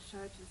the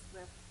churches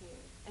were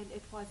filled. And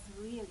it was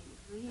really,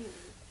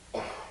 really,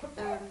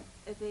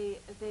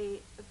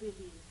 they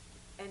believed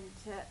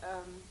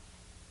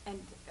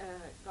and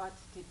God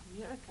did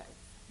miracles.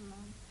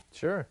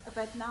 Sure.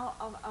 But now,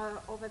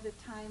 over the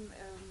time,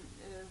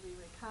 we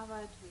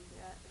recovered. We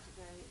were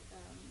very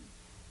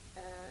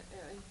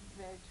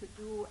to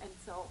do,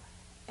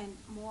 and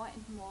more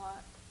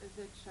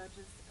the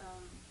churches,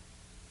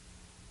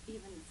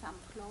 even some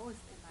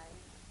closed in my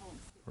home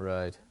city.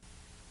 Right.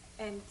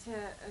 And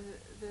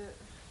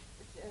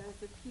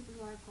the people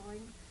who are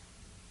going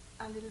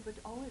a little bit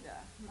older,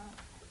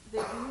 the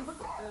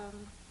youth,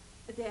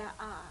 there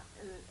are,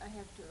 I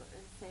have to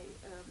say,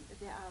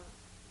 there are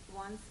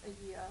once a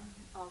year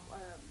or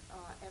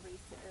every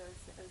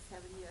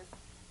 7 years,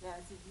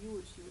 there's a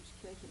huge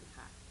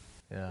Kirchentag.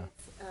 Yeah.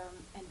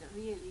 And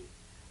really,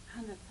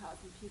 100,000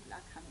 people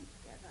are coming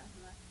together,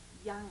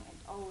 young and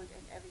old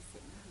and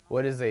everything.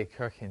 What is a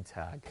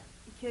Kirchentag?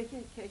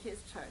 Kirche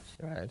is church.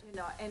 Right.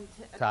 And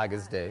Tag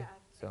is day.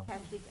 So.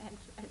 Catholic and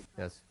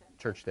Yes.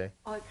 Church day.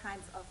 all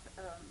kinds of,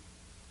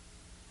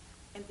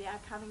 and they are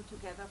coming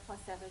together for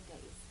several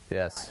days.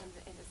 Yes.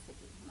 In the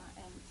city,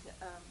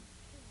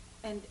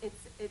 and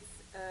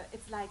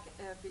it's like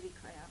Billy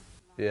Graham.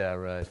 Yeah.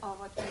 Right. Or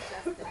what we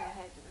just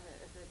had,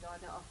 the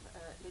daughter of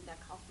Linda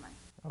Kaufmann.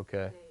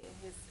 Okay.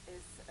 His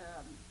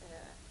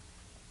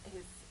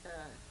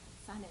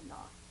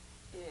son-in-law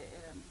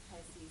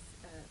has these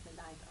the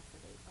light of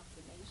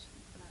the nation,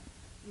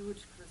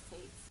 huge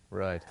crusades.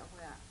 Right.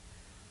 Where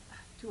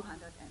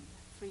 200 and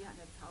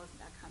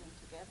 300,000 are coming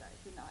together,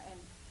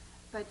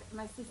 but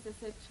my sister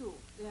said too,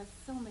 there are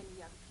so many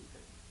young people,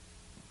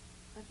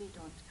 but they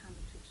don't come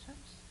to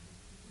church.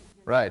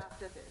 Right.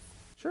 After this.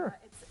 Sure.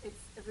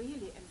 It's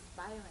really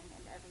inspiring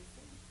and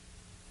everything.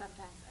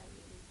 Sometimes I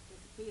really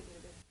disagree a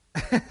little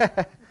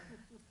bit.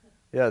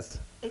 Yes.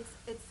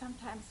 It's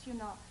sometimes,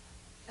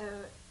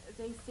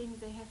 they think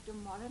they have to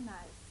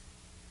modernize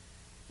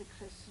the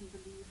Christian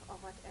belief or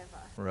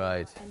whatever.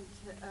 Right.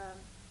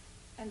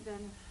 And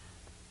then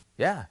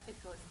Yeah.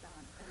 it goes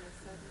down in a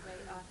certain way.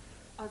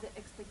 Or the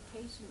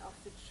expectation of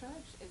the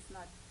church is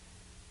not,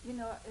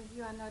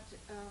 you are not,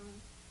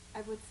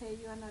 I would say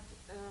you are not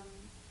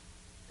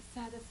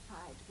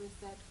satisfied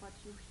with that what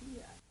you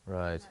hear.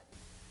 Right.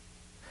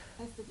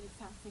 Has to be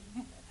something.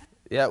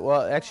 Yeah.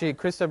 Well, actually,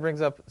 Krista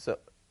brings up. So,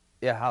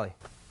 yeah, Holly.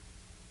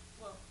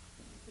 Well,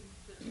 you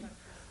can finish that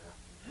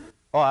first.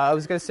 Oh, I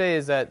was going to say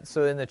is that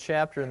so in the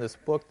chapter in this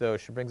book though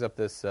she brings up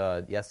this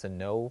yes and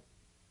no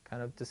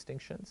kind of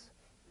distinctions,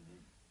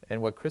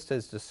 and what Krista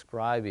is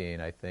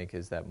describing I think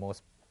is that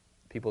most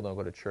people don't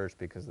go to church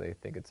because they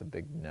think it's a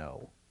big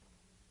no,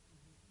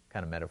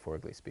 kind of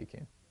metaphorically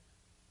speaking.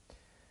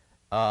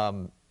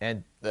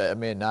 And I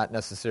mean, not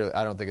necessarily.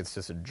 I don't think it's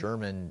just a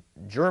German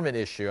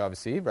issue,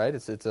 obviously, right?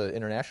 It's an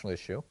international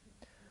issue,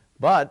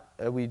 but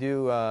we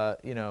do.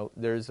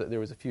 There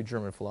was a few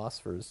German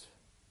philosophers,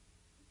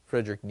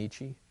 Friedrich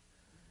Nietzsche,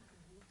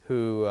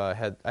 who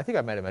had. I think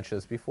I might have mentioned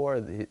this before.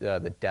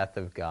 The death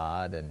of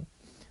God, and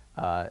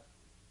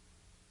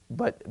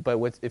but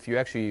if you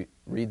actually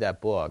read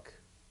that book,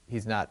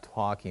 he's not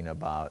talking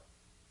about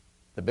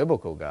the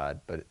biblical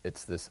God, but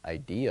it's this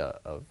idea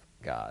of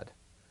God.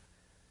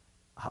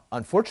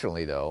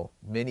 Unfortunately, though,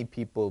 many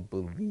people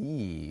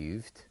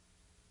believed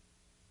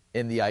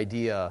in the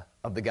idea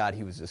of the God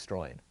he was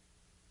destroying.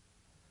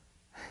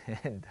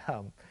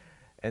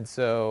 And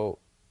so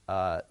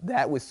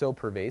that was so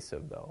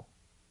pervasive, though.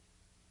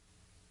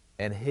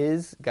 And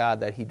his God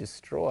that he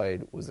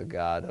destroyed was a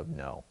God of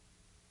no.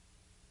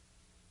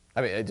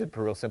 I mean, just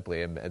real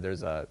simply, and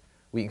there's a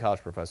Wheaton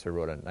College professor who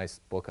wrote a nice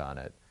book on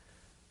it,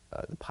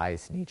 The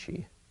Pious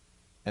Nietzsche,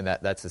 and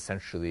that's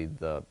essentially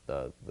the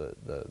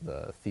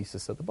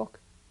thesis of the book,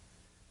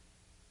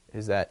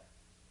 is that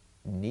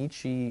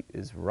Nietzsche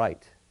is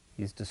right.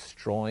 He's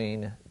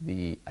destroying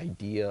the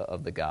idea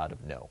of the God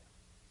of no.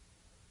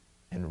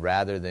 And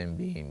rather than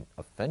being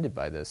offended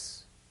by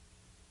this,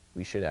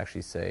 we should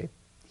actually say,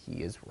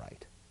 he is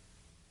right.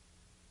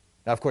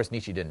 Now, of course,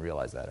 Nietzsche didn't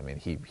realize that. I mean,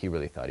 he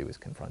really thought he was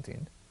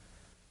confronting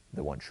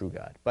the one true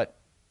God. But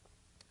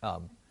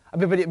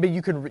but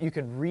you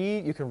can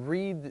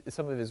read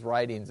some of his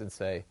writings and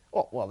say,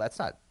 oh, well, that's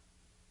not.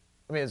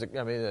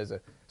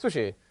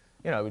 Especially,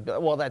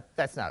 well,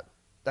 that's not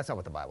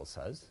what the Bible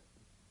says.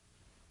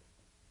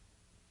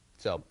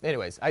 So,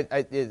 anyways,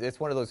 it's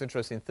one of those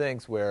interesting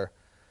things where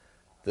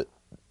the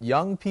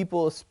young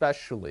people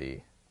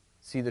especially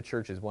see the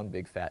church as one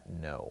big fat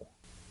no.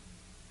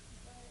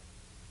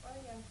 Or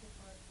young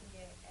people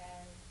see it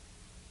as,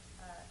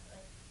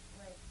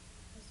 like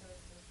Krista was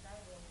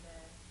describing,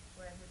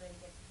 where everybody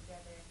gets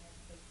together and has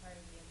a big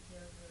party and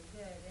feels really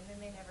good, and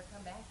then they never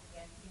come back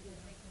again because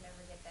they can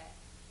never get that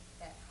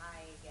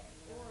high again.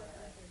 Or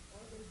they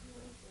do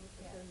things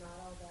that they're not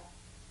all that,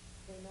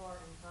 they know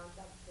are in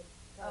context.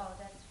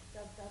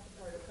 That's a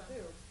part of it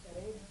too. That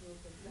age group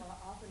is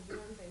often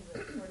doing things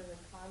that are sort of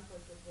in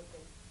conflict with what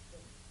they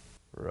think.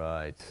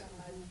 Right.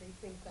 They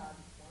think God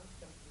wants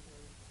them to do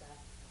that.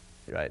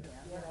 Right.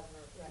 Whatever.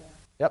 Right.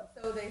 Yep.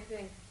 So they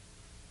think,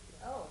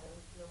 oh,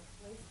 there's no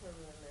place for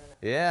me in there now.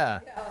 Yeah.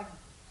 Yeah, like,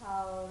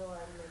 how do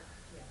I make,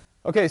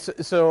 yeah. Okay,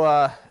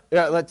 so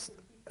let's,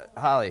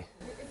 Holly.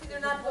 If they're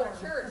not going to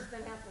church,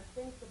 then have to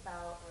think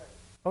about,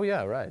 Oh,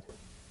 yeah, right.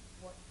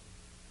 what,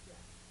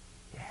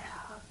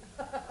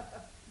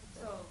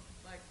 So,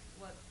 like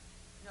what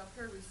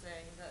Kurt was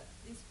saying, that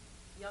these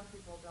young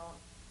people don't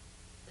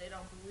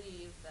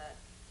believe that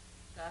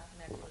God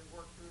can actually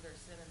work through their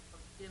sin and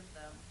forgive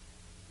them.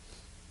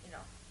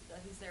 That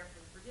He's there for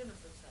the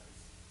forgiveness of sins.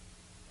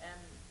 And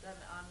then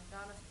on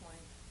Donna's point,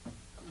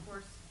 of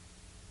course,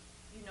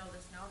 you know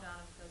this now,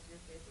 Donna, because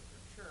your faith is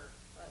in church.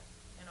 But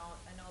I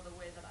know the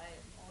way that I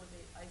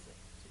motivate Isaac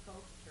to go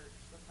to church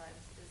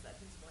sometimes is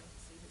that he's going to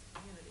see his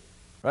community.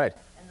 Right.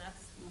 And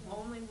that's the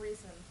only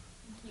reason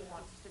he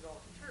wants to go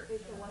to church.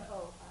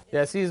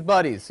 Yeah, see his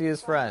buddies, see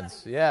his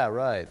friends. Yeah,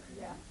 right.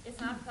 It's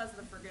not because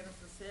of the forgiveness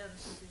of sins,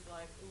 because he's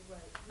like, ooh,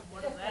 right,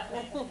 what does that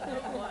mean?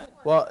 What?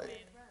 Well, I mean,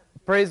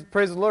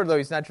 praise the Lord, though,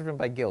 he's not driven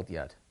by guilt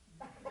yet.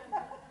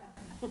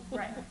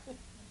 right.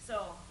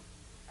 So,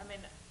 I mean,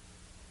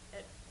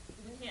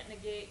 we can't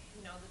negate,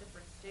 the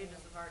different stages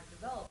of our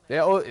development.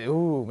 Yeah.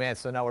 Oh, man.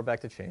 So now we're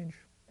back to change.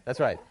 That's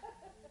right.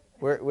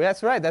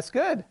 That's right. That's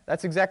good.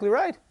 That's exactly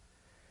right.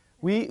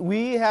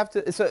 We have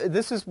to. So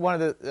this is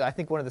one of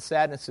the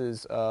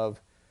sadnesses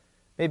of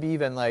maybe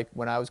even like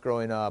when I was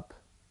growing up.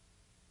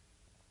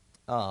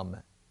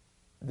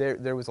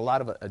 There was a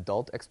lot of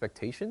adult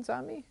expectations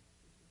on me,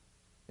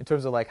 in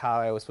terms of like how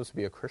I was supposed to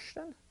be a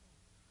Christian.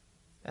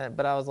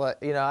 But I was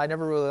like, I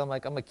never really. I'm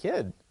like, I'm a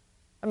kid.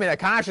 I mean,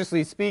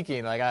 consciously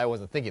speaking, like I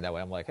wasn't thinking that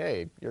way. I'm like,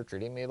 hey, you're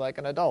treating me like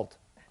an adult.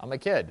 I'm a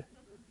kid.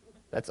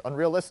 That's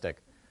unrealistic.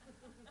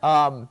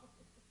 And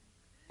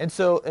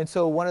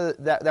so one of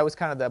that was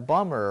kind of that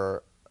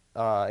bummer.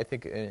 I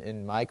think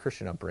in my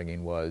Christian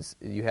upbringing was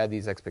you had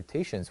these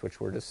expectations which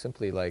were just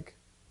simply like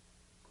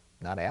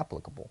not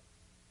applicable.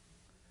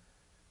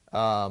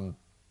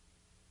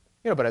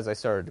 But as I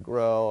started to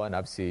grow, and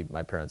obviously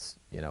my parents,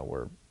 they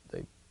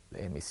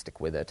made me stick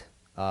with it.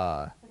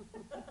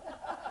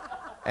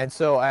 And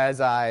so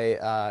as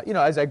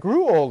I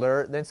grew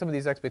older, then some of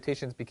these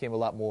expectations became a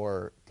lot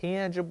more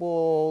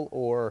tangible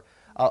or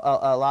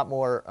a lot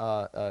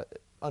more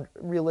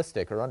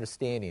realistic or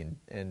understanding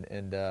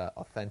and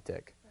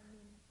authentic.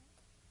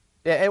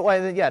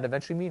 And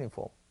eventually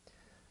meaningful.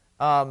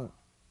 One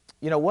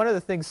of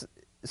the things.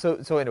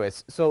 So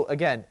anyways, so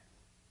again,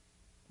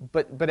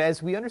 but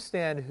as we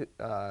understand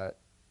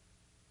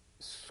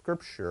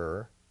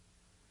Scripture,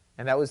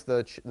 and that was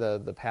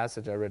the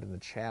passage I read in the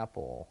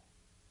chapel.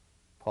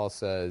 Paul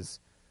says,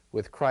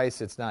 with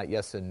Christ, it's not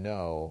yes and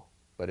no,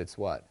 but it's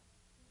what?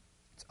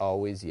 It's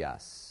always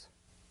yes.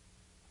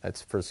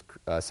 That's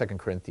 2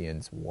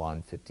 Corinthians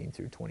 1, 15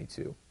 through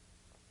 22.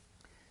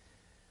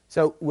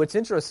 So what's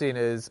interesting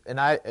is, and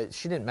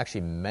she didn't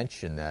actually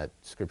mention that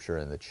scripture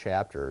in the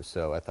chapter,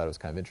 so I thought it was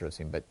kind of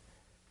interesting, but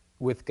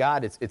with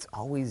God, it's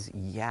always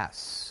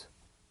yes.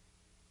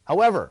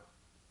 However,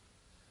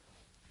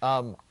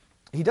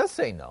 he does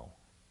say no.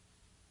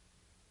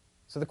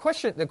 So the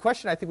question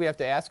I think we have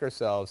to ask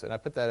ourselves, and I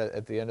put that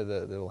at the end of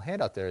the little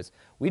handout there, is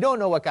we don't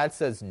know what God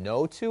says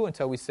no to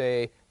until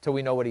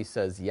we know what he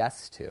says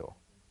yes to.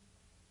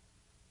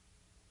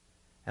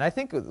 And I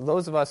think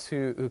those of us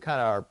who kind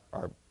of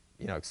are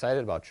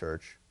excited about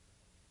church,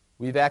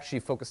 we've actually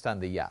focused on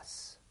the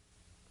yes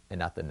and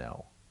not the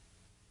no.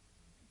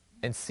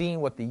 And seeing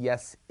what the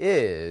yes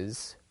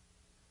is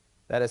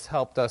that has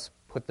helped us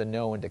put the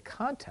no into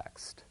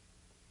context.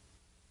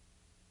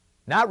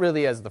 Not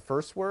really as the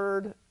first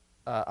word,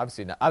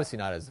 obviously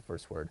not as the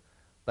first word,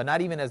 but not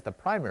even as the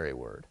primary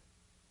word.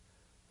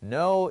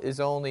 No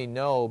is only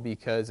no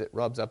because it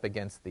rubs up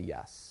against the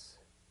yes.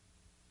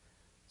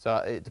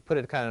 So to put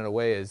it kind of in a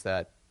way is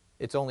that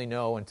it's only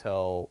no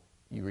until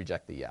you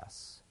reject the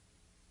yes.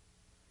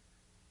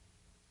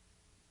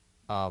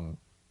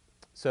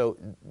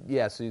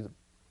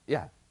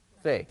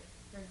 Faye.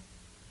 There's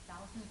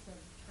thousands of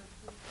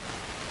churches that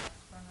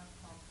sprung up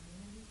called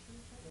community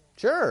churches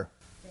Sure.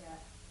 that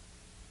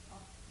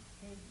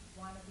they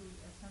want to be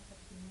a sense of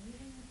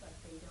community, but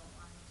they don't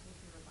want to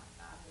hear about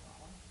God at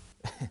all.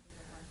 They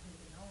don't want to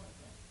know of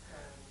it.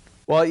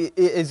 So Well,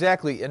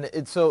 exactly,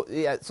 and so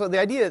the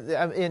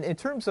idea in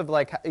terms of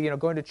like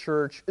going to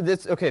church.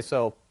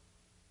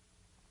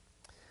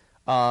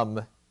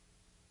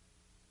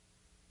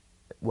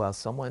 Well,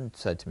 someone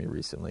said to me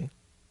recently,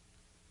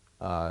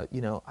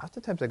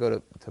 oftentimes I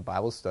go to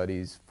Bible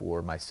studies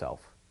for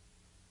myself,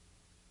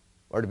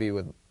 or to be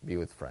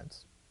with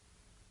friends.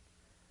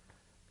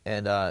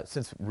 And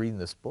since reading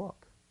this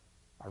book,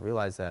 I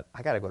realized that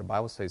I got to go to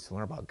Bible studies to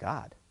learn about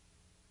God.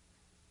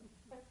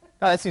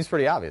 Now, that seems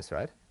pretty obvious,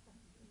 right?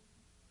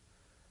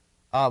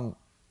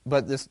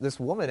 But this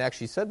woman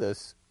actually said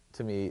this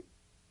to me,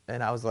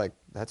 and I was like,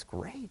 "That's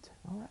great,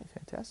 all right,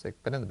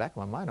 fantastic." But in the back of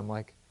my mind, I'm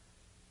like,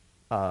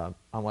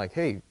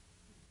 "Hey,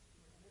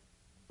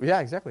 yeah,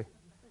 exactly."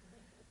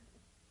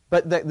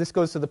 But this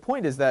goes to the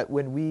point is that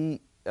when we,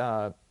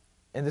 and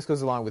this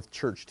goes along with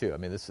church too. I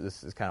mean, this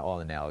is kind of all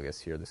analogous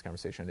here. This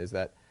conversation is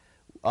that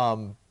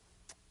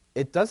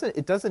it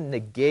doesn't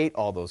negate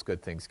all those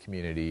good things,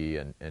 community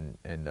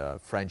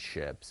and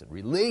friendships and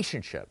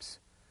relationships.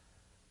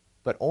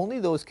 But only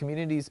those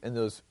communities and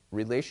those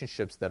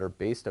relationships that are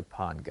based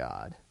upon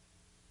God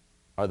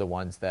are the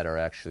ones that are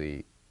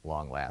actually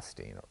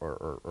long-lasting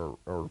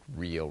or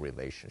real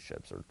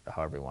relationships, or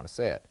however you want to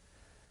say it.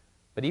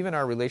 But even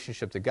our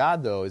relationship to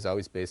God, though, is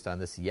always based on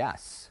this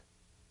yes.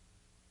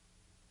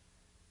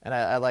 And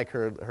I like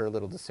her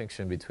little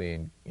distinction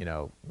between,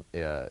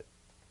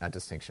 not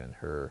distinction,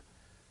 her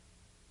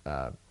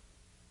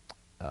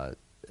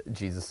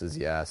Jesus'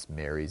 yes,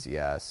 Mary's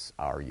yes,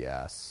 our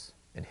yes,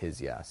 and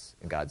his yes,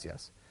 and God's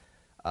yes.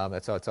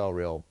 It's all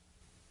real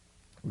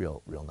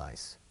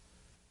nice.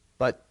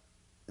 But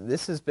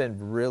this has been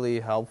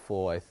really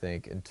helpful, I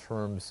think, in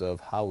terms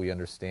of how we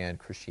understand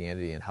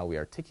Christianity and how we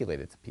articulate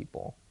it to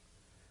people.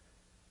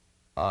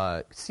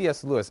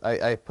 C.S. Lewis,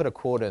 I put a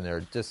quote in there,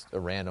 just a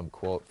random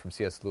quote from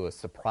C.S. Lewis,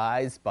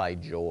 "Surprised by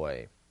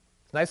Joy."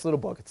 It's a nice little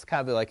book. It's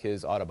kind of like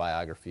his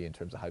autobiography in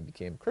terms of how he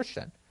became a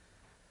Christian.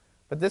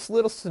 But this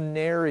little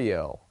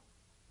scenario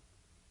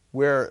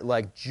where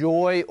like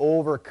joy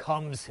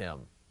overcomes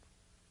him.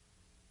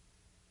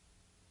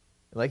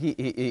 Like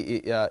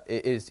he's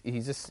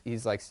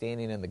like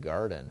standing in the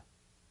garden,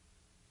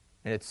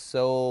 and it's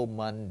so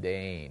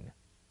mundane.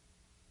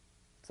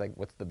 It's like,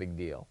 what's the big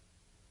deal?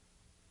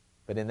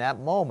 But in that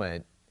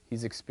moment,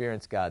 he's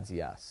experienced God's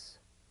yes.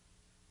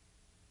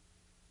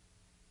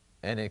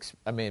 And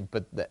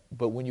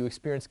but when you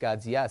experience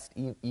God's yes,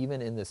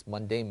 even in this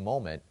mundane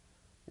moment,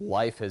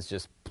 life has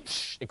just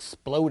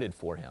exploded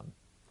for him.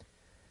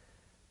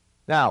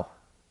 Now,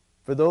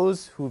 for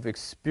those who've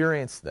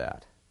experienced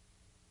that,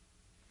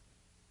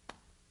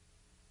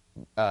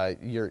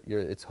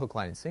 it's hook,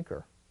 line, and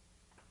sinker.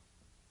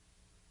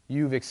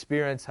 You've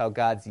experienced how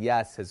God's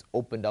yes has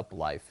opened up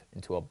life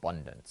into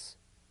abundance.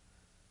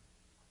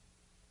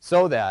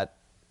 So that,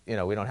 we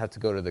don't have to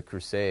go to the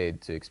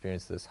crusade to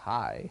experience this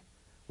high.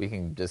 We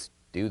can just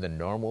do the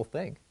normal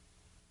thing.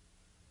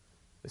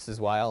 This is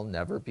why I'll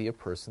never be a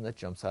person that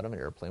jumps out of an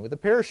airplane with a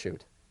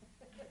parachute.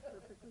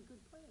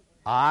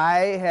 I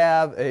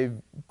have a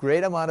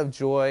great amount of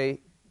joy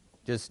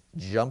just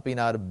jumping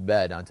out of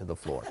bed onto the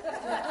floor.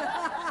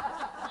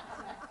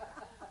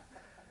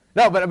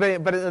 No, but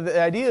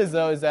the idea is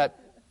though is that,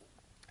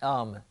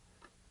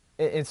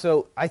 and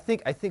so I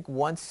think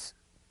once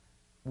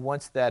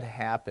that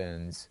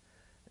happens,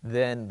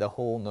 then the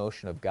whole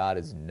notion of God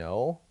is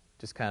no,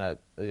 just kind of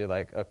you're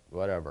like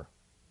whatever.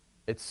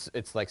 It's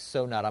like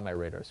so not on my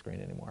radar screen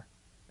anymore,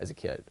 as a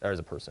kid or as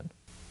a person.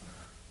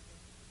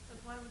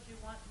 Why would you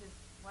want the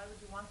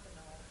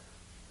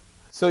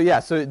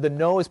no? So the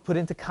no is put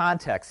into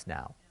context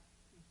now.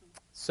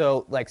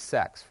 So like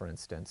sex, for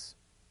instance.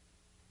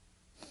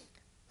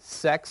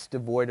 Sex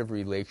devoid of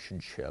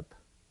relationship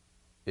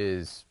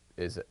is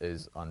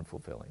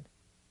unfulfilling.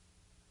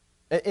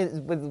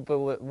 But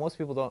what most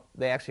people don't.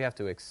 They actually have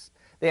to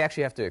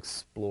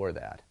explore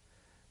that,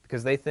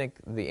 because they think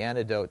the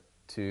antidote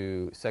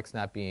to sex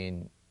not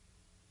being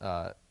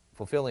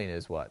fulfilling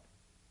is what?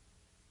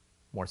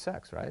 More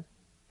sex, right?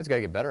 It's got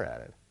to get better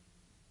at it,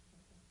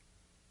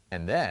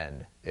 and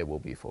then it will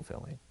be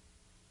fulfilling.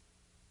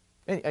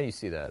 And you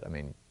see that. I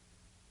mean,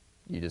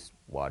 you just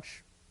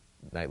watch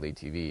nightly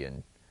TV,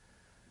 and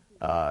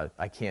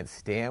I can't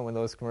stand when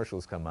those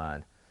commercials come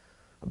on.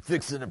 I'm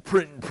fixing a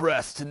printing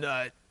press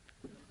tonight.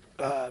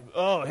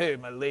 Oh, hey,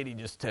 my lady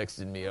just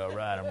texted me. All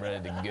right, I'm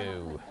ready to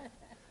go.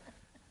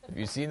 Have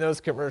you seen those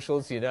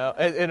commercials, you know?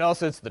 And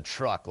also it's the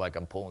truck, like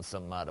I'm pulling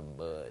something out of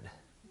mud.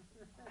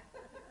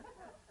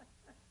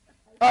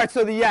 All right,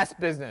 so the yes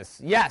business.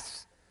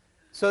 Yes.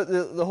 So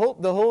the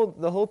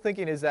whole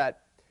thinking is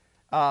that,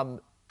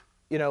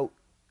 you know,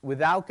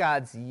 without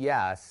God's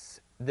yes,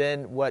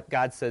 then what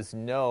God says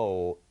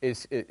no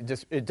is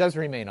it does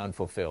remain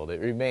unfulfilled.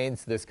 It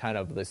remains this kind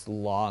of this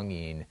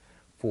longing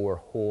for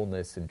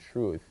wholeness and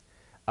truth.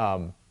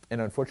 And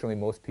unfortunately,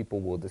 most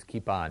people will just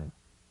keep on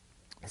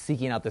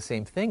seeking out the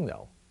same thing,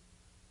 though.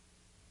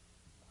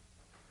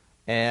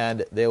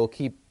 And they will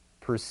keep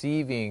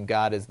perceiving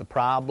God as the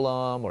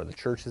problem or the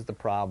church as the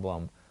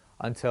problem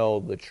until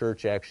the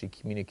church actually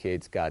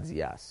communicates God's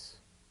yes.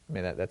 I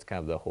mean, that's kind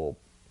of the whole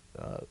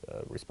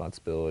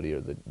responsibility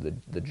or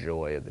the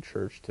joy of the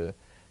church to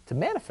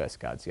manifest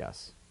God's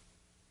yes.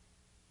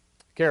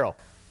 Carol.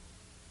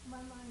 My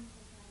mind was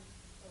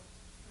on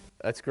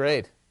That's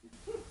great.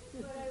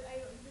 But I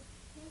was just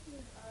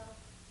thinking of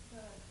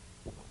the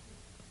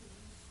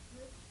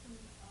restriction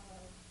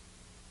of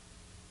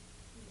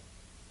the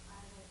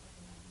idol of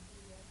an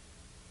idea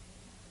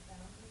and the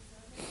boundaries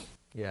of it.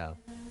 Yeah.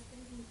 And I was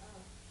thinking of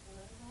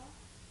Orthodox,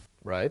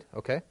 Right.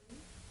 Okay. and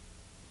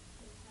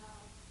how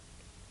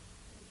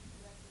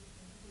directly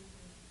from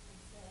Hebrews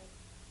would say,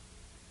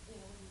 you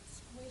know, when you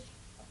squish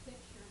a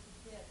picture to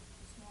get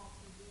the small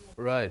TV of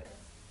Right. this,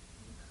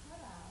 you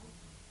cut out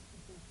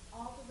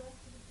all the rest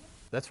of the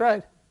picture. That's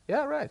right.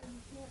 Yeah. Right. You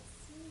can't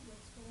see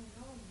what's going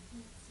on.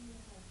 You can't see the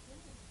whole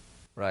thing.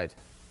 Right.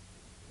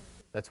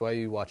 That's why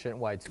you watch it in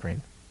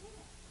widescreen.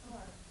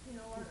 Or, you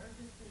know, or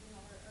just, you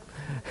know,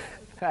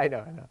 or I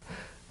know.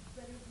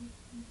 but if you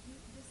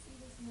just see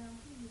this now,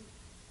 you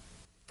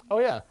Oh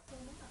yeah. so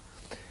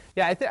much.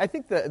 Yeah, I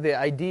think the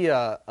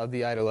idea of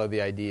the idol of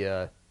the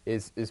idea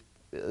is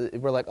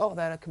we're like, oh,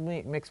 that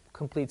makes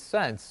complete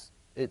sense.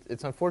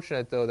 It's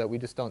unfortunate, though, that we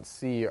just don't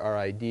see our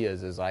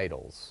ideas as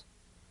idols.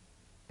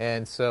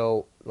 And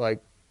so,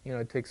 like, you know,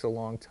 it takes a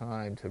long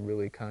time to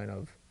really kind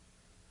of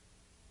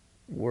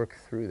work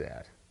through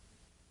that.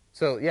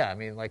 So, yeah, I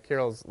mean, like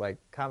Carol's like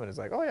comment is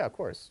like, oh, yeah, of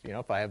course. You know,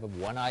 if I have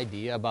one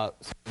idea about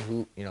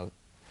who, you know,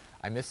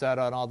 I miss out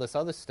on all this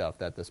other stuff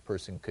that this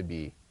person could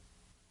be,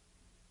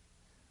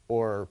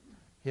 or,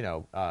 you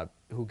know,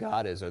 who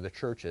God is or the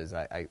church is.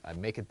 I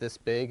make it this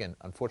big, and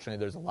unfortunately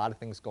there's a lot of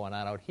things going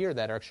on out here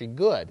that are actually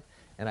good,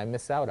 and I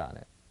miss out on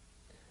it.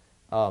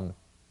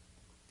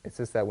 It's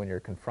just that when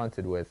you're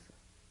confronted with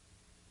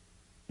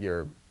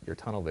your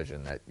tunnel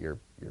vision, that you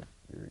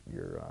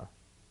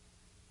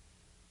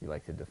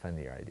like to defend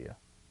your idea.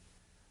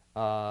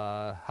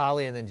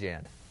 Holly and then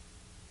Jan.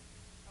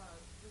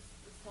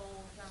 This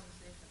whole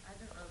conversation, I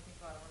didn't really think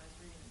about it when I was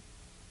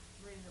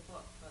reading the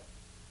book, but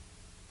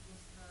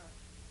just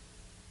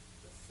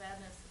the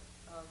sadness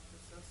of the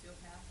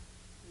sociopath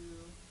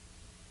who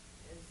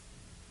is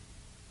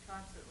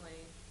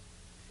constantly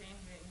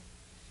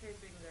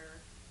shaping their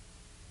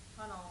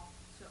tunnel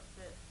to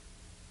fit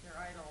their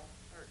idol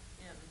or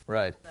in,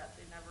 Right. so that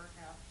they never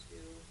have to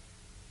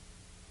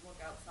look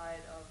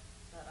outside of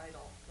that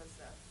idol, because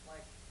that's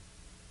like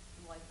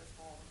life is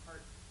falling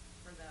apart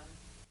for them,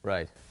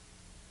 Right.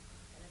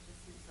 and it just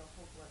seems so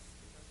hopeless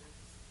because they're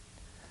just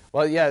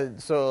Well, yeah.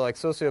 So, like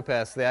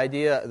sociopaths, the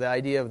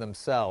idea of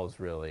themselves,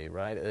 really,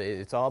 right?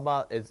 It's all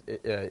about.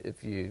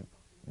 If you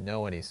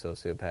know any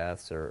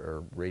sociopaths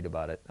or read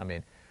about it, I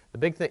mean, the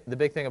big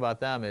thing about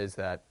them is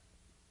that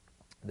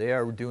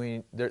they're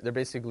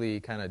basically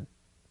kind of,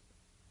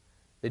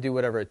 they do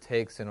whatever it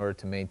takes in order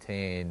to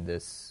maintain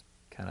this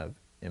kind of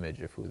image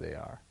of who they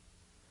are.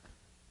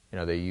 You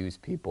know, they use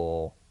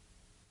people.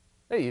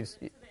 They use.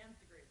 to the nth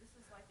degree. This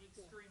is like the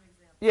extreme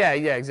example. Yeah,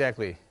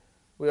 exactly.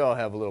 We all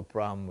have a little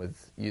problem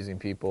with using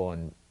people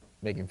and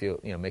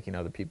using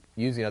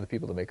other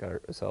people to make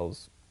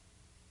ourselves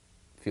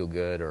feel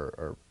good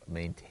or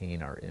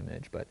maintain our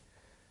image. But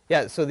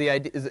yeah, so the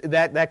idea is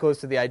that goes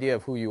to the idea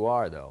of who you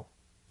are, though.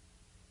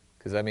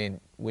 Because I mean,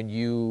 when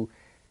you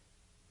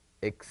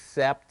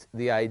accept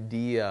the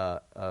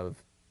idea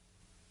of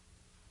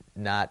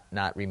not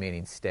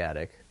remaining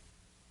static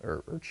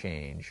or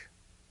change,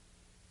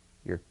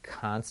 you're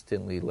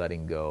constantly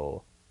letting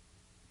go.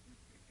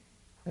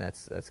 And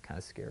that's kind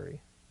of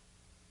scary.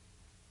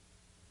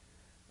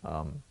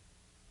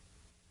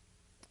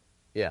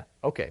 Yeah.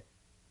 Okay.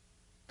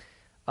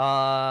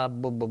 What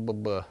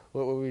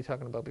were we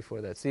talking about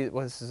before that? See,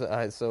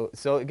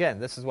 so again,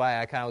 this is why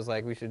I kind of was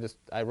like,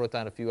 I wrote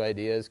down a few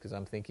ideas because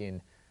I'm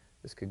thinking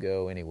this could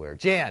go anywhere.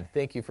 Jan,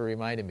 thank you for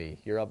reminding me.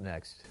 You're up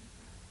next.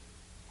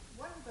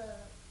 One of the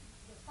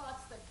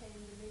thoughts that came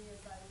to me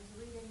as I was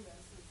reading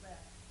this is that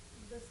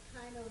this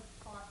kind of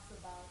talks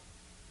about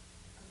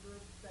a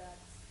group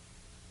that's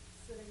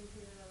sitting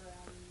here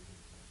and,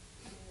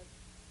 I mean, it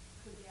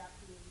could be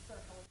actually in a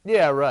circle.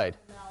 Yeah, right.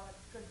 Now it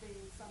could be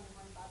someone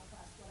running Bible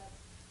class, whatever.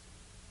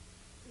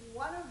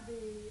 One of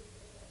the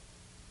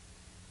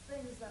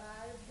things that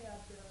I've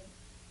had the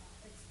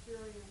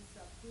experience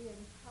of being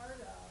part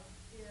of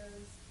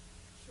is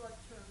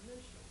short-term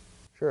mission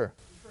Sure.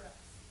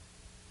 trips.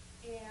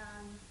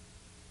 And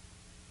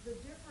the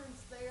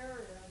difference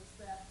there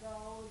is that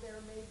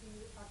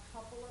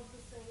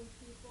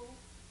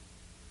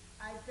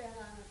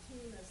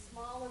team as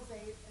small as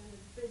 8 and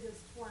as big as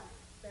 20.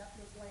 That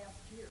was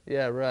last year.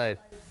 Yeah, right.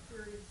 I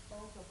experienced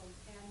both of them,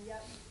 and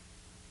yet,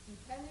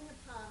 depending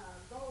upon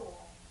our goal,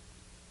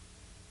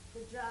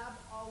 the job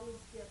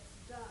always gets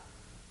done.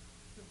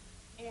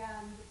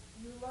 And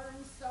you learn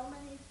so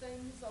many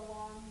things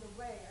along the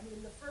way. I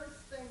mean, the first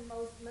thing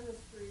most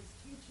ministries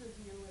teaches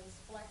you is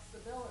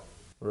flexibility.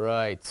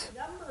 Right.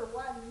 Number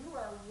one, you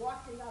are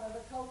walking out of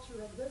the culture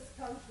of this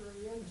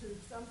country into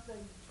something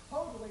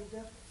totally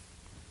different.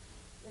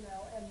 You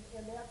know,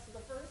 and that's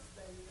the first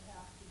thing you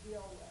have to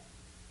deal with.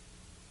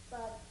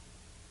 But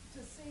to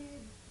see,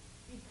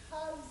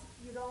 because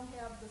you don't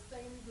have the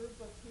same group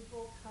of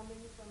people coming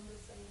from the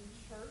same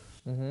church,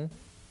 Mm-hmm.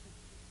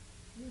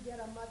 you get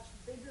a much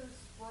bigger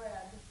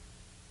spread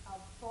of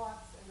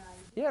thoughts and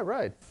ideas. Yeah,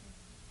 right.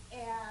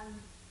 And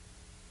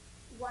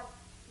what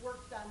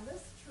worked on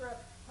this trip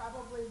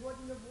probably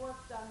wouldn't have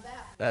worked on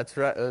that. That's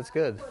right. That's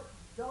good. Put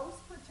those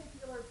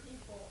particular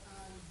people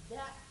on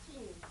that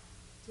team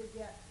to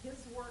get his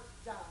work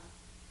done.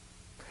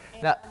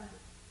 And Now-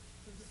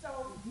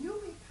 so you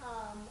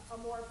become a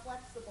more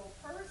flexible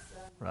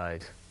person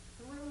Right.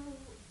 through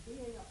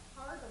being a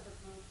part of a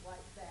group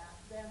like that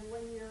than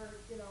when you're,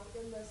 you know,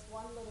 in this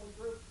one little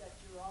group that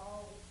you're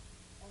all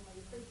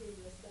only thinking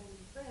the same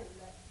thing,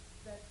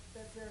 that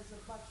there's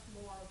a much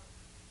more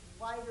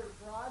wider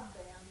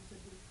broadband to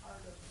be part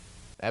of.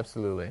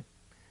 Absolutely.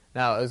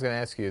 Now, I was going to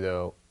ask you,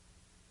 though,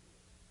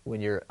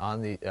 when you're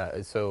on the,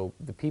 so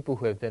the people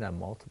who have been on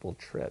multiple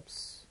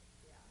trips,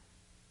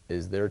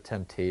 is there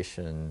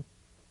temptation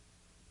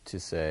to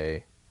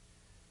say,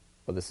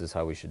 well, this is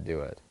how we should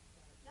do it?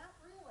 Not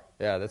really.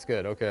 Yeah, that's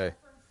good. Okay.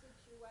 Different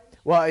situation.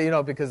 Well, you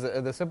know, because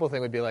the simple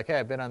thing would be like, hey,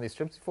 I've been on these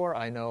trips before.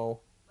 I know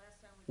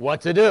Last time we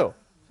what to do.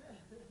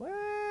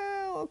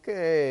 Well,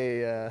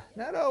 okay.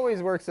 Not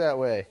always works that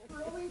way. It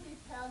really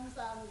depends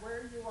on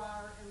where you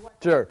are and what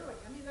Sure. you're doing.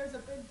 I mean, there's a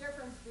big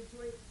difference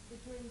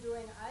between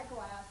doing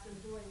eyeglass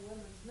and doing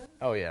women's ministry.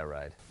 Oh, yeah,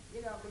 right.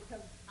 You know,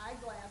 because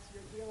eyeglass,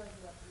 you're dealing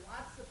with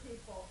lots of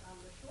people on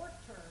the short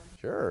term,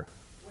 Sure.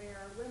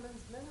 where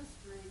women's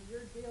ministry,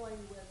 you're dealing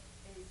with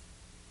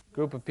a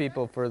Group of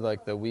people for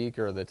like the week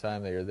or the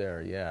time that you're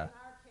there. in Yeah.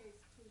 our case,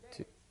 2 days.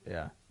 Two-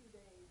 yeah.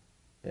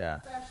 2-day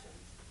Yeah.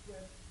 sessions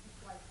with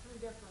like 3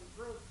 different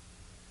groups.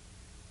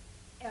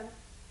 And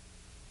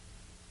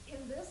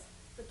in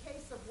the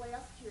case of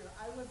last year,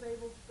 I was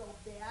able to go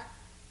back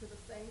to the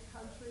same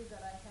country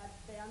that I had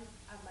been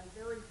on my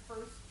very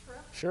first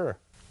trip, Sure.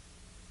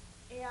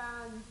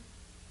 and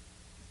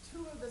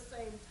 2 of the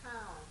same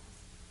towns.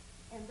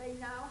 And they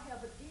now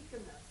have a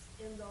deaconess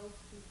in those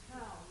 2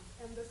 towns,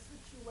 and the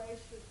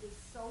situation is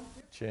so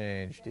different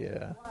Changed, than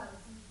yeah. it was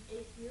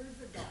 8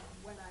 years ago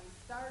when I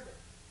started.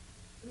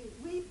 I mean,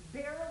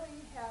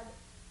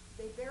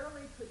 they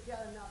barely could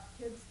get enough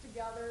kids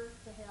together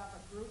to have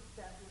a group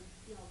that would,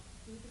 you know,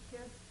 do the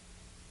kids.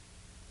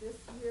 This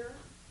year,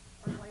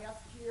 or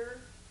last year,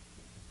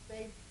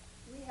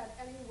 we had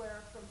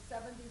anywhere from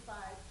 75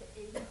 to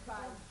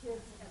 85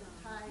 kids at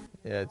a time.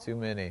 Yeah, too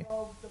many.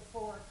 Drove the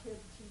 4 kid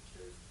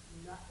teachers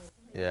nuts.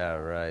 Yeah,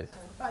 right.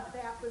 But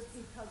that was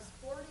because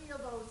 40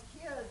 of those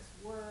kids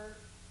were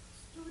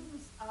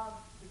students of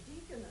the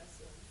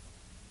deaconesses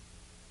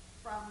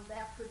from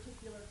that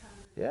particular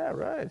congregation. Yeah,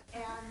 right.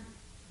 And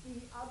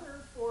the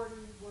other 40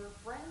 were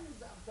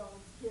friends of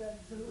those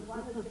kids who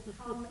wanted to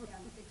come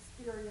and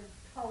experience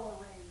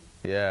coloring,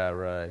 Yeah,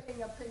 right.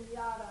 making a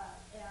piñata,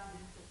 and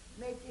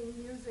making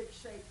music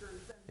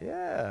shakers and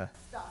Yeah.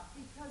 stuff,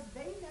 because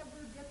they never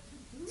get to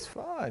do It's that.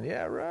 fun.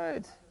 Yeah,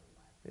 right.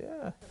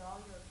 Yeah. But all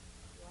your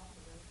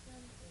cooperation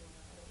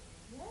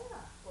and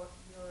Yeah. what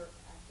you're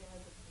acting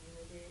as a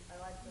community. I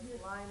like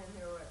this line in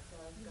here where it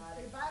says God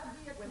You gotta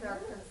be a with our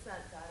community.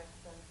 consent, God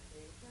extends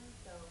creation.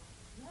 So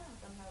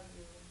somehow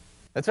you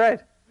That's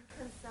right.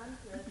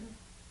 consented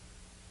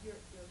your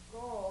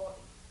goal,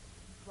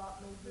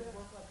 but maybe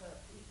work like a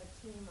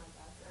team, I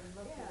guess, and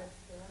look Yeah. at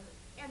expanding.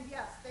 And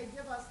yes, they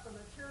give us the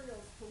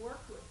materials to work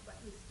with, but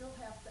you still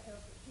have to have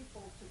the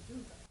people to do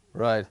them.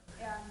 Right.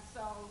 And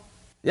so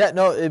Yeah,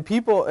 no,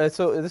 people,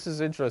 so this is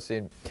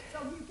interesting.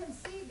 you can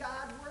see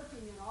God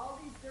working in all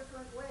these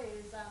different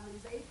ways on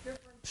these 8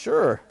 different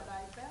Sure. trips that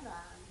I've been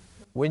on.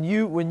 When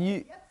you,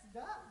 It gets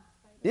done.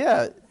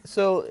 yeah,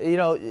 so, you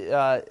know,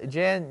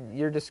 Jan,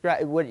 you're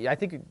describing, what I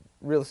think,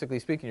 realistically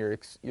speaking,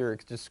 you're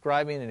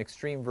describing an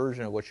extreme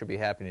version of what should be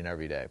happening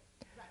every day.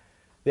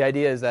 The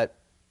idea is that,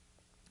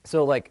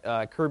 so like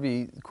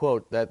Kirby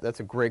quote, that's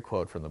a great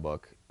quote from the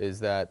book, is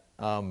that,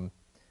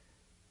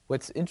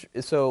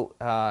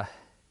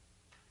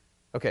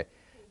 okay,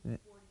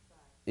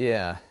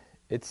 yeah,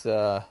 it's,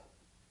 yeah,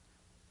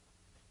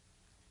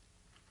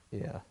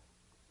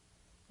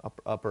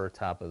 upper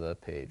top of the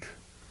page.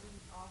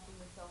 Offer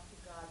yourself to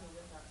God who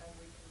with our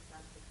every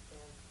consent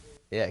expands creation.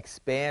 Yeah,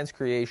 expands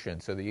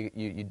creation, so that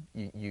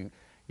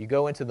you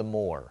go into the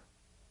more.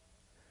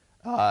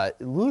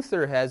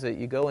 Luther has it.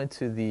 You go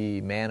into the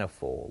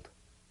manifold.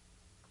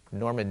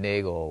 Norman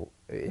Nagel,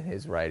 in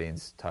his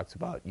writings, talks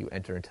about you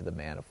enter into the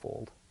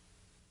manifold.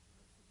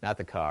 Not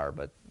the car,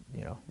 but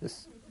you know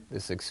this.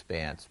 this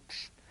expanse.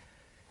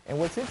 And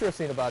what's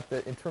interesting about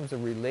in terms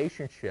of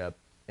relationship,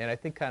 and I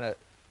think kind of,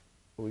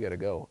 we got to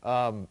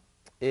go,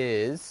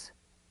 is,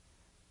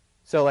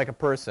 so like a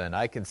person,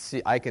 I can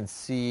see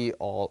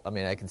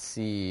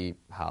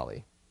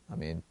Holly. I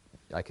mean,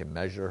 I can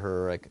measure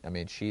her.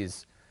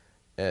 She's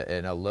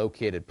in a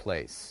located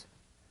place.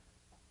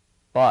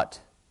 But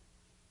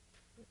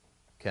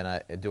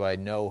do I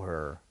know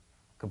her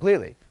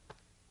completely?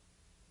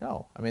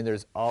 No. I mean,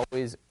 there's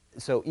always,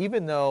 so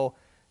even though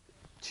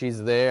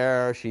she's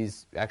there,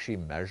 she's actually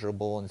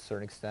measurable in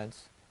certain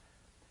extents,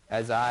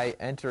 as I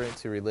enter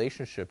into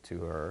relationship to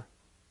her,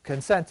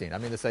 consenting. I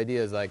mean, this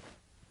idea is like,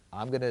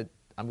 I'm gonna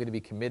be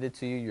committed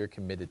to you, you're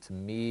committed to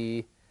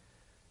me.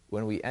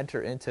 When we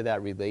enter into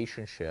that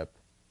relationship,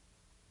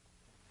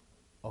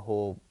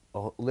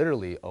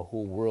 literally a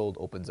whole world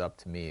opens up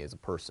to me as a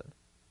person.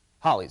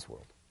 Holly's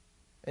world.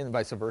 And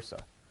vice versa.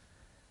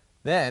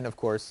 Then, of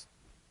course,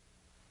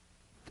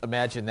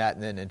 imagine that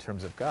and then in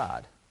terms of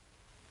God.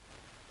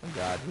 A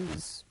God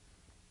who's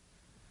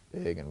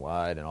big and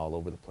wide and all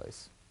over the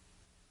place.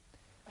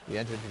 We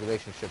enter into a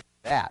relationship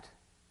with that.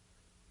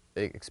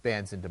 It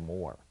expands into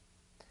more.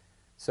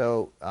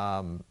 So,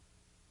 but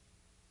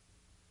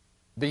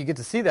you get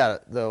to see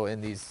that, though, in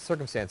these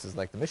circumstances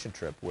like the mission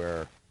trip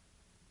where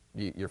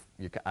you're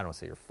I don't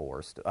say you're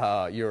forced.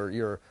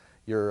 You're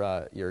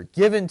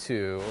given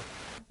to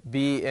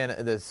be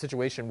in the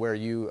situation where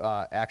you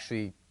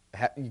actually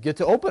you get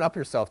to open up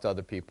yourself to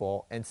other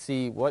people and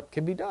see what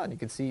can be done. You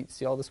can see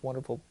all this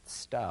wonderful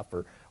stuff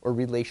or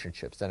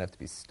relationships. Doesn't have to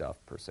be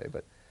stuff per se,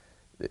 but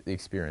the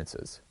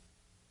experiences.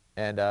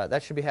 And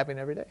that should be happening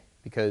every day,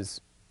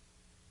 because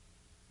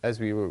as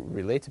we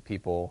relate to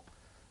people,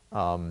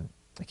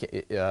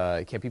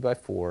 it can't be by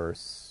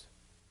force.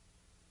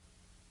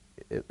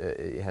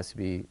 It has to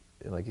be,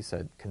 like you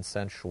said,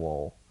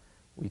 consensual.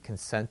 We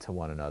consent to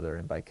one another,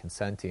 and by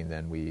consenting,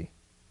 then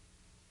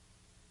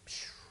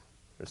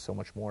there's so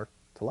much more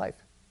to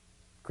life.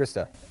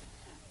 Krista.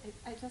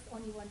 I just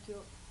only want to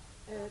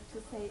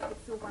say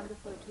it's so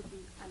wonderful to be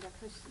under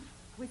Christians,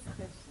 with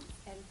Christians,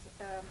 and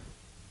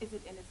is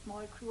it in a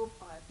small group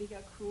or a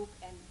bigger group?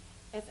 And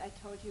as I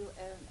told you,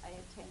 I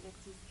attended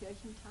this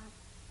Kirchentag,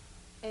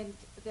 and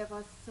there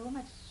was so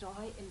much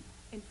joy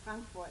in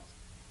Frankfurt.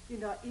 You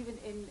know, even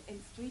in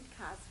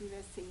streetcars we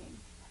were singing.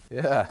 Yeah.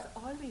 It was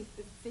always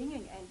the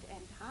singing and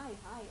hi,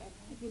 and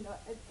you know,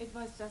 it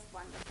was just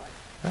wonderful.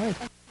 Right.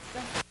 And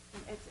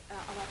it's just at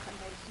our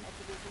convention at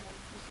the Visiting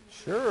Mission.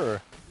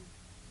 Sure.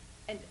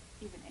 And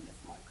even in a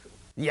small group.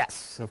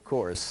 Yes, of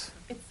course.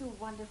 It's so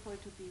wonderful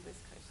to be with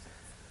Christians.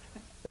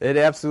 It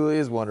absolutely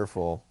is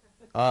wonderful.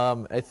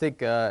 I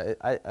think I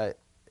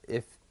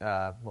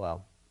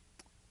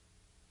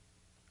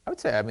would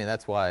say, I mean,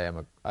 that's why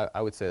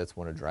I would say that's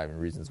one of the driving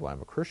reasons why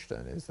I'm a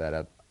Christian, is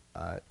that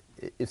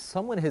if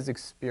someone has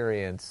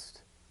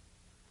experienced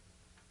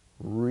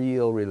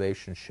real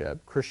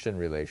relationship, Christian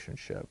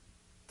relationship,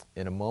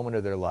 in a moment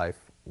of their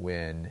life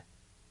when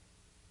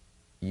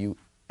you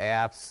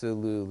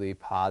absolutely,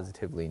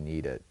 positively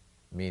need it,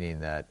 meaning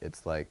that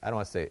it's like, I don't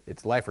want to say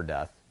it's life or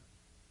death,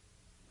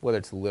 whether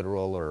it's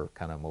literal or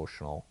kind of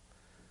emotional,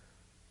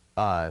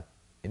 and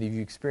if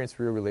you experience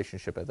real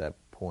relationship at that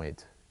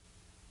point,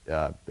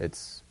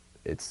 it's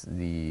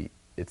the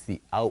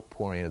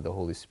outpouring of the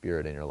Holy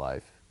Spirit in your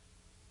life,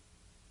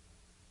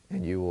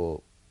 and you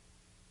will,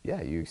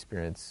 you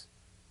experience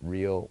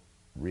real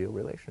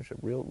relationship,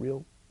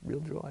 real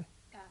joy.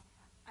 Yeah.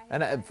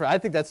 And I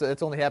think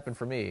that's only happened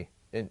for me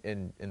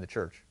in the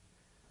church.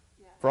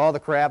 Yeah. For all the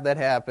crap that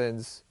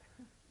happens,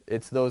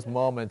 it's those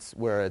moments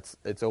where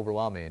it's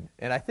overwhelming.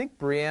 And I think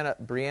Brienne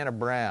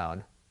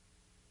Brown,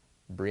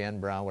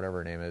 whatever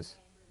her name is,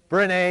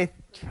 Brene.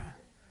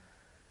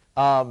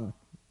 You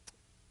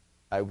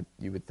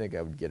would think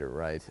I would get it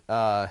right.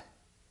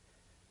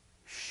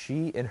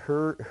 She, in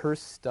her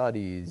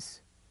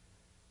studies,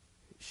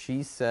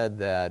 she said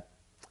that,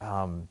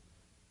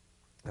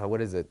 what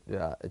is it?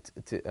 I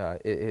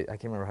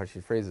can't remember how she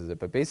phrases it,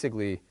 but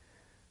basically,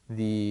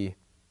 the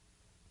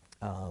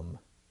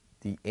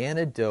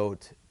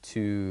antidote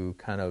to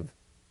kind of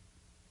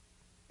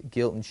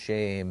guilt and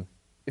shame,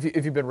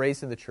 if you've been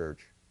raised in the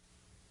church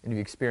and you've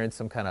experienced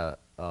some kind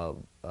of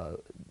a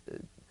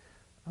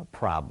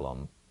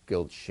problem,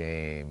 guilt,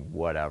 shame,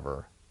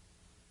 whatever,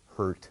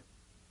 hurt.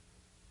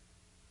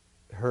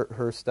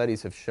 Her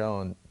studies have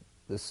shown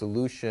the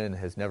solution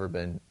has never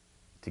been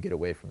to get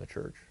away from the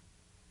church.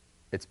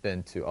 It's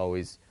been to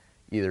always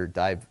either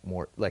dive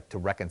more, like to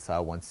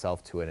reconcile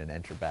oneself to it and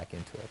enter back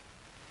into it.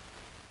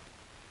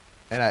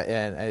 And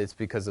it's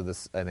because of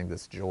this, I think,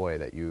 this joy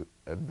that you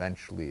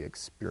eventually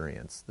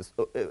experience, this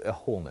a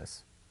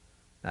wholeness,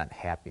 not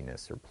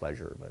happiness or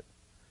pleasure, but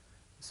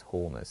this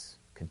wholeness,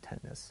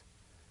 contentness.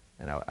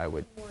 And I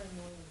would. More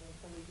annoying than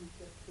somebody who's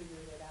just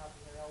figured it out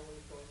and they're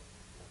always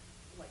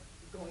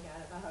going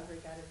at it about how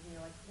great God is, and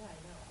you're like, yeah,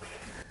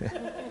 I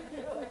know.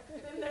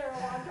 Been there a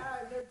long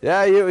time.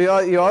 Yeah,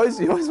 you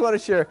always want to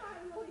share.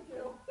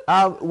 I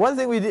really do. One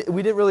thing we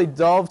didn't really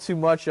delve too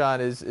much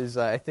on is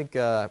I think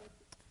I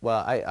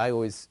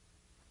always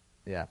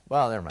Yeah,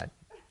 well, never mind.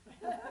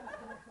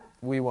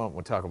 We won't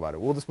we'll talk about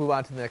it. We'll just move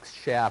on to the next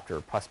chapter,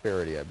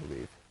 prosperity, I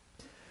believe.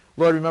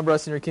 Lord, remember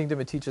us in your kingdom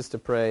and teach us to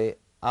pray.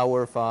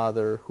 Our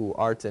Father, who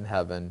art in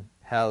heaven,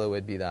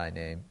 hallowed be thy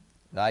name.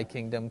 Thy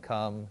kingdom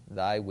come,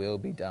 thy will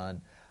be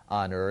done,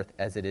 on earth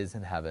as it is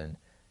in heaven.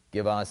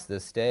 Give us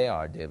this day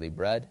our daily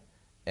bread,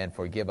 and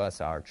forgive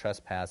us our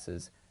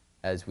trespasses,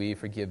 as we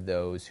forgive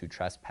those who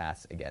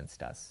trespass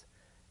against us.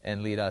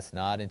 And lead us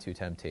not into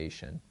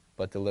temptation,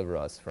 but deliver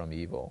us from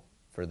evil.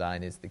 For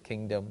thine is the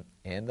kingdom,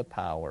 and the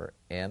power,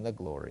 and the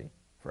glory,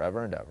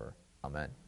 forever and ever. Amen.